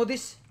მაგრად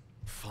მოდის?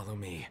 Follow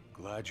me.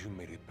 Glad you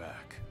made it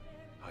back,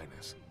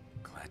 Highness.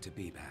 Glad to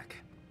be back.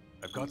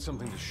 I've got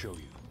something to show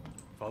you.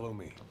 Follow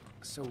me.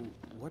 So,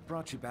 what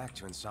brought you back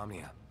to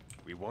Insomnia?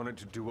 We wanted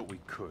to do what we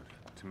could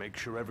to make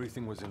sure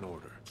everything was in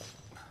order.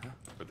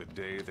 For the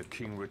day the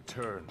king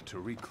returned to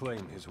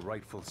reclaim his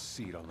rightful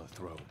seat on the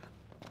throne.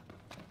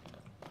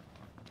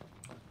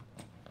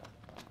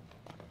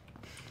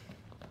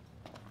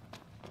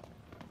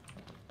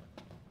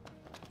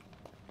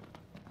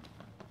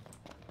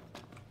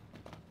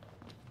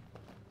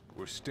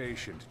 We're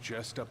stationed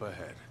just up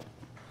ahead.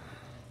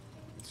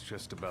 It's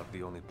just about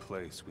the only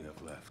place we have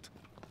left.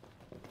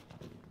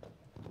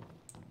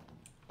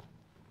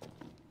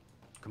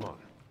 Come on.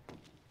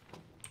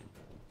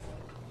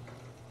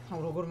 აუ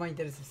როგორ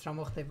მაინტერესებს რა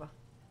მოხდება.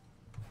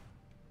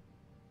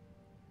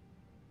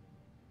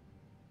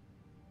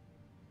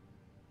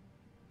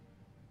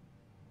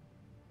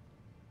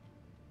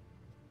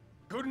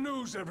 Good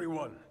news,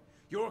 everyone!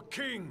 Your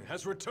king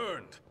has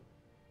returned!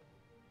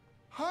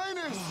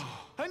 Highness!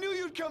 I knew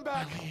you'd come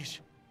back!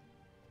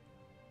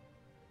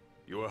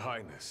 Your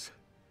Highness,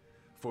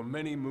 for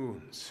many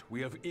moons, we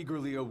have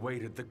eagerly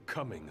awaited the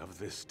coming of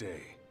this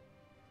day.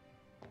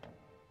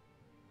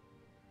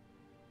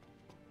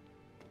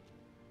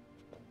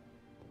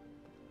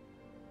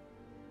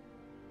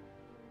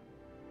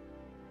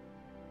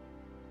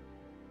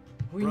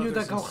 We knew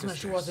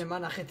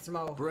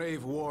that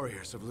brave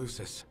warriors of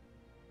Lucis.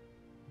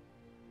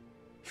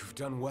 You've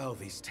done well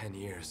these 10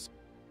 years.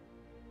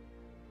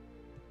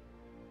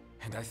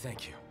 And I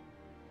thank you.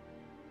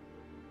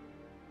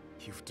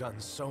 You've done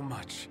so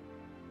much.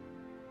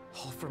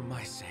 All for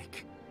my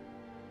sake.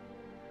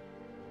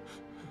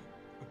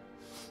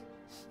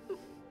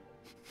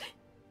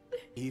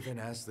 Even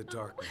as the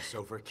darkness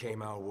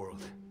overcame our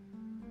world,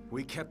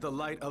 we kept the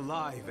light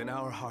alive in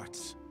our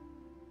hearts.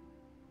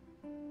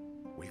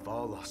 We've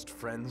all lost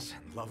friends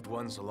and loved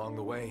ones along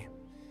the way,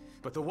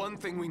 but the one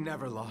thing we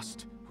never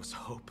lost was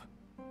hope.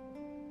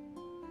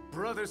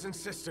 Brothers and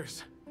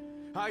sisters,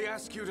 I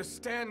ask you to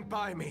stand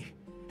by me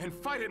and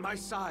fight at my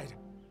side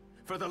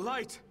for the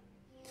light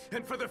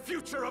and for the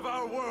future of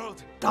our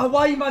world.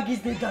 Давай, магис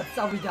дедат,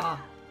 წავიდა.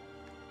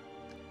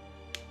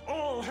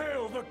 All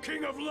hail the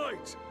King of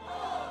Light!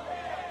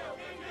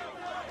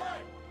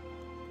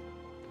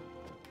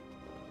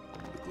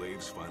 The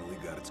Glaives finally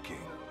got its king.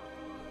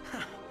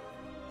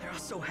 They're all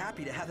so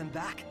happy to have him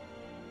back.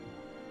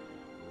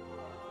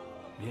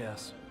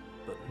 Yes,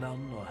 but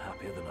none are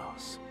happier than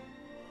us.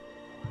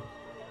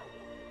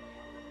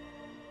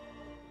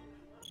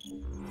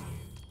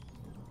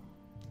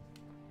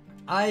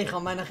 აი ხა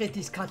მანახეთ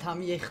ის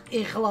ქათამი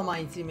ეხლა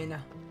მაინც იმენა.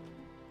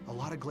 A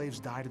lot of Glaives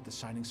died at the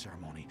signing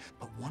ceremony,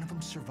 but one of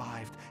them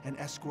survived and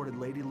escorted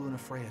Lady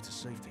Lunafreya to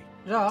safety.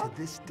 Რა? To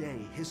this day,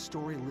 his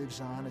story lives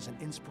on as an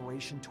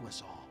inspiration to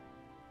us all.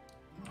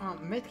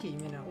 მეთქი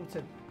იმენა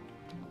უცებ.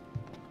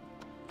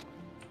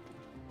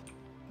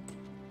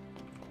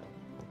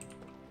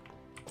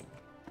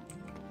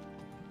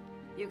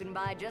 You can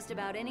buy just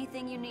about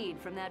anything you need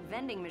from that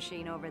vending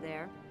machine over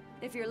there.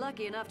 If you're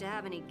lucky enough to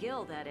have any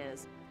gil, that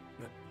is.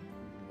 But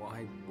why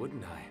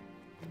wouldn't I?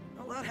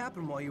 A lot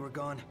happened while you were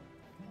gone.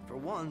 For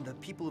one, the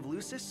people of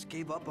Lucis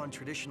gave up on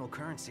traditional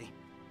currency.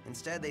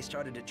 Instead, they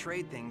started to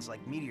trade things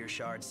like meteor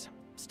shards,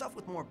 stuff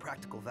with more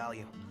practical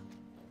value.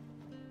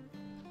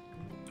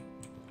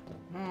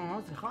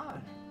 That's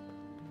hard.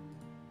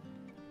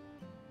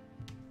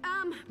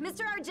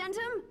 Mr.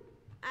 Argentum?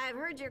 I've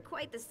heard you're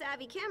quite the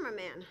savvy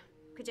cameraman.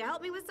 Could you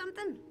help me with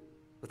something?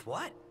 With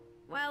what?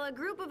 Well, a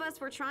group of us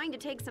were trying to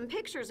take some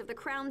pictures of the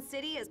Crown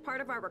City as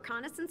part of our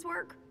reconnaissance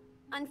work.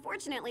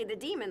 Unfortunately, the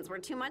demons were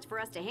too much for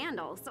us to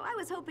handle, so I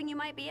was hoping you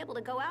might be able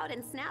to go out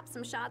and snap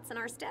some shots in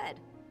our stead.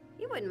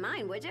 You wouldn't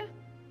mind, would you?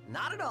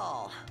 Not at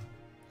all.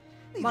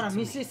 მაგრამ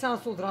მისი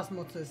სანსულ დრას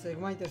მოწეს, ეგ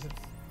მაინტერესებს.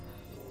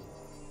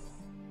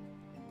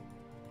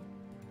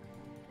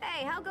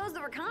 Hey, how goes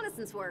the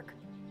reconnaissance work?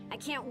 I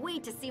can't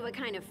wait to see what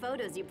kind of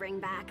photos you bring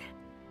back.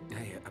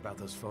 Hey, about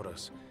those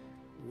photos.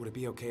 Would it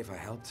be okay if I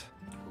helped?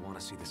 I want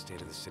to see the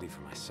state of the city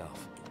for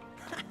myself.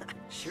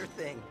 Sure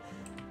thing.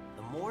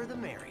 The more the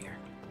merrier.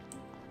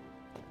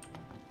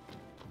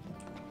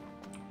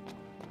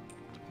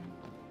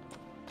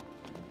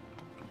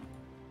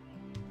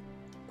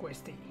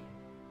 Questi.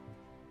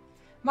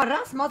 Ma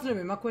ras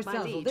matleme ma questi My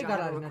hanno liege, de I have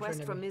a garage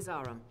request from Ms.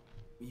 Aram.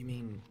 You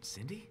mean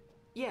Cindy?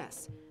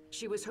 Yes.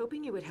 She was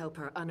hoping you would help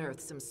her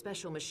unearth some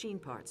special machine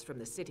parts from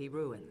the city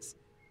ruins.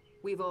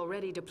 We've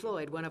already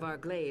deployed one of our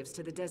glaives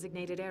to the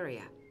designated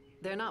area.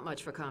 They're not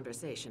much for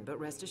conversation, but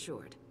rest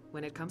assured,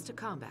 when it comes to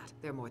combat,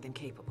 they're more than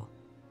capable.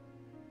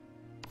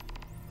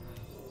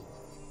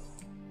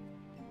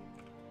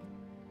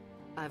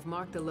 I've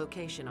marked the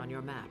location on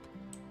your map.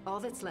 All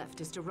that's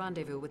left is to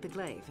rendezvous with the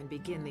glaive and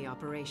begin the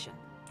operation.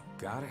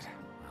 Got it.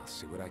 I'll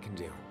see what I can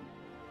do.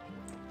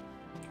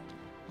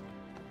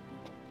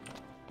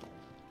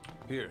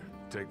 Here,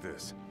 take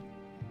this.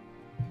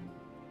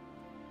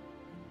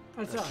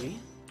 That's right.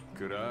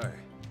 Good eye.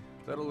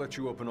 That'll let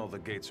you open all the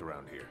gates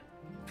around here.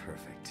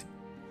 Perfect.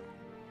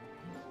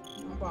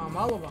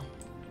 მალობა.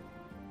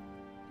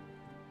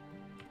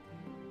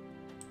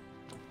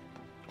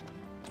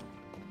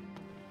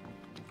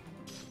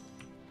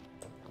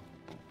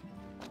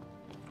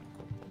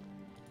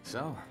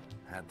 So,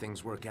 how'd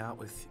things work out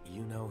with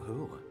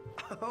you-know-who?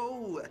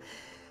 Oh,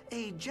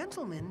 a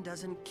gentleman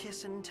doesn't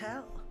kiss and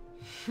tell.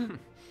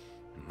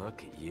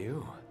 Look at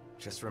you.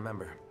 Just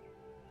remember,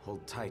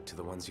 hold tight to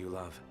the ones you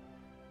love.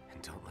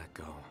 And don't let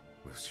go.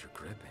 Lose your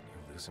grip and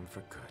you lose them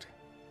for good.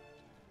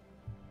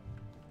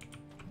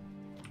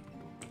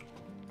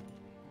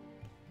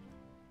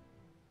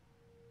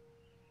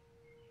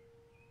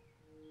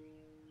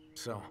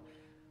 So,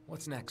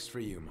 what's next for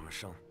you,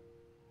 Marshal?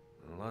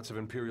 Lots of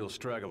Imperial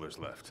stragglers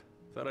left.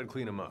 Thought I'd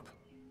clean them up.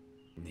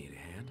 Need a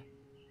hand?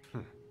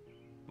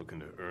 Looking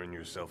to earn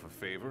yourself a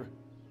favor?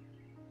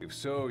 If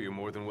so, you're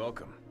more than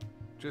welcome.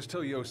 Just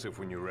tell Yosef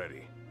when you're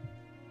ready.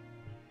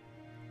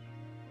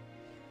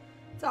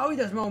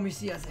 წავიდას მაო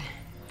მისიაზე.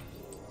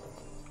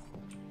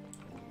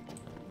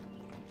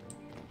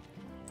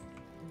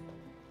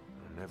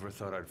 I never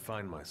thought I'd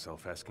find myself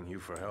asking you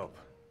for help.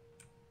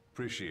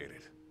 Appreciate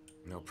it.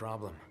 No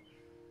problem.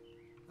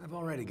 I've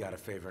already got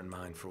a favor in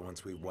mind for once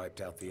we wiped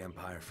out the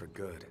Empire for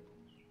good.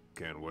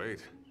 Can't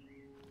wait.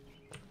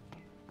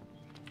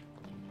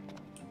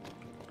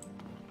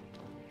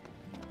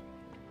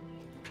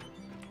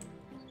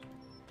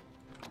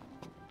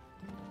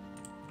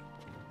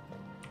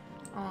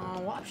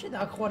 Вообще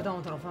так ხوარ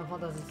დავამთავრა Final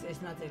Fantasy ეს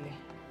ნაწილი.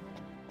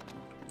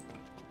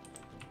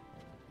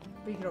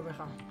 ვიგრობ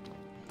ხა.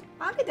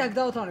 აკეთ აქ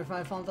დავამთავრე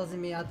Final Fantasy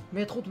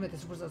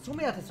მე-15-ს უბრალოდ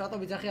მე-1000-ს რატო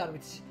ვიძახი არ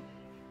ვიცი.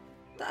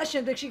 და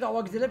შემდეგში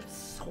გავაგრძელებთ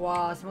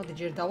სხვას. მოდი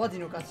ჯერ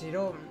დავაძინო კაცი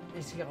რომ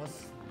ეს იყოს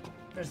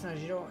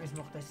პერსონაჟი რომ ეს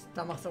მოხდეს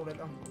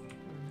დამახსოვრება.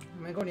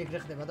 მეგონი ეგრე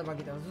ხდება და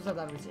მაგიტა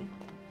ზუსტად არ ვიცი.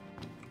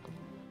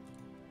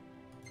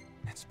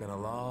 It's been a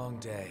long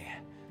day.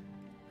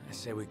 I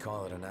say we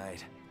call it a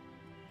night.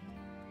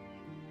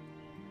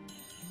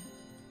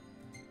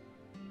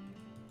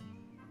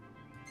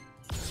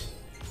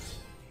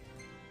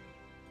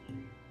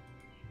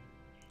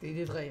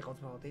 დიდი დღე იყო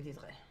თმაო, დიდი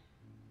დღე.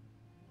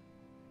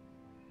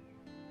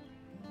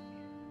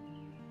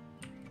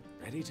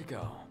 Ready to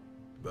go.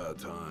 About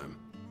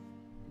time.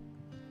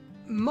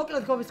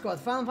 მოკლედ კოპის სკواد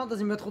Final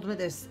Fantasy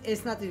 14-ის ეს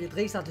ნაწილი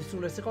დღეისათვის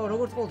სულ ეს იყო.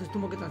 როგორც ყოველთვის თუ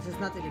მოგეწონთ ეს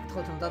ნაწილი,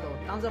 გთხოვთ რომ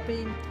დადოთ thumbs up-ი.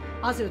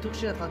 ასევე თუ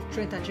ხშირად ხართ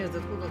ჩვენთან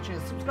შეერთდეთ კულტურულ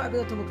ჩანელს subscribe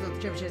და თუ მოგეწონთ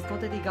ჩემს შეერს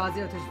კონტენტი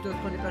გააზიაროთ ეს ვიდეო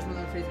თქვენი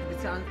პერსონალური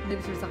Facebook-ით ან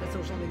ნებისმიერ სახის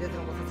social media-ზე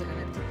რომელსაც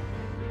იყენებთ.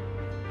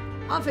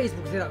 ან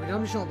Facebook-ზე რა ვიცი, რა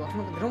მნიშვნელობა აქვს,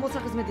 მოკლედ რომელ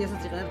სახის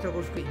მედიასაც იყენებთ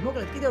როგორც ვთქვი.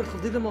 მოკლედ კიდევ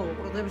ერთხელ დიდი მადლობა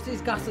ყურადღებისთვის.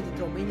 გახსოვდით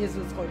რომ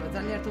მინიეზოს ცხოვრება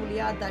ძალიან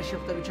რთულია და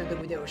შევხვდებით შემდეგ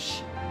ვიდეოში.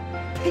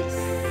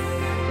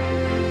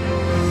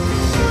 Peace.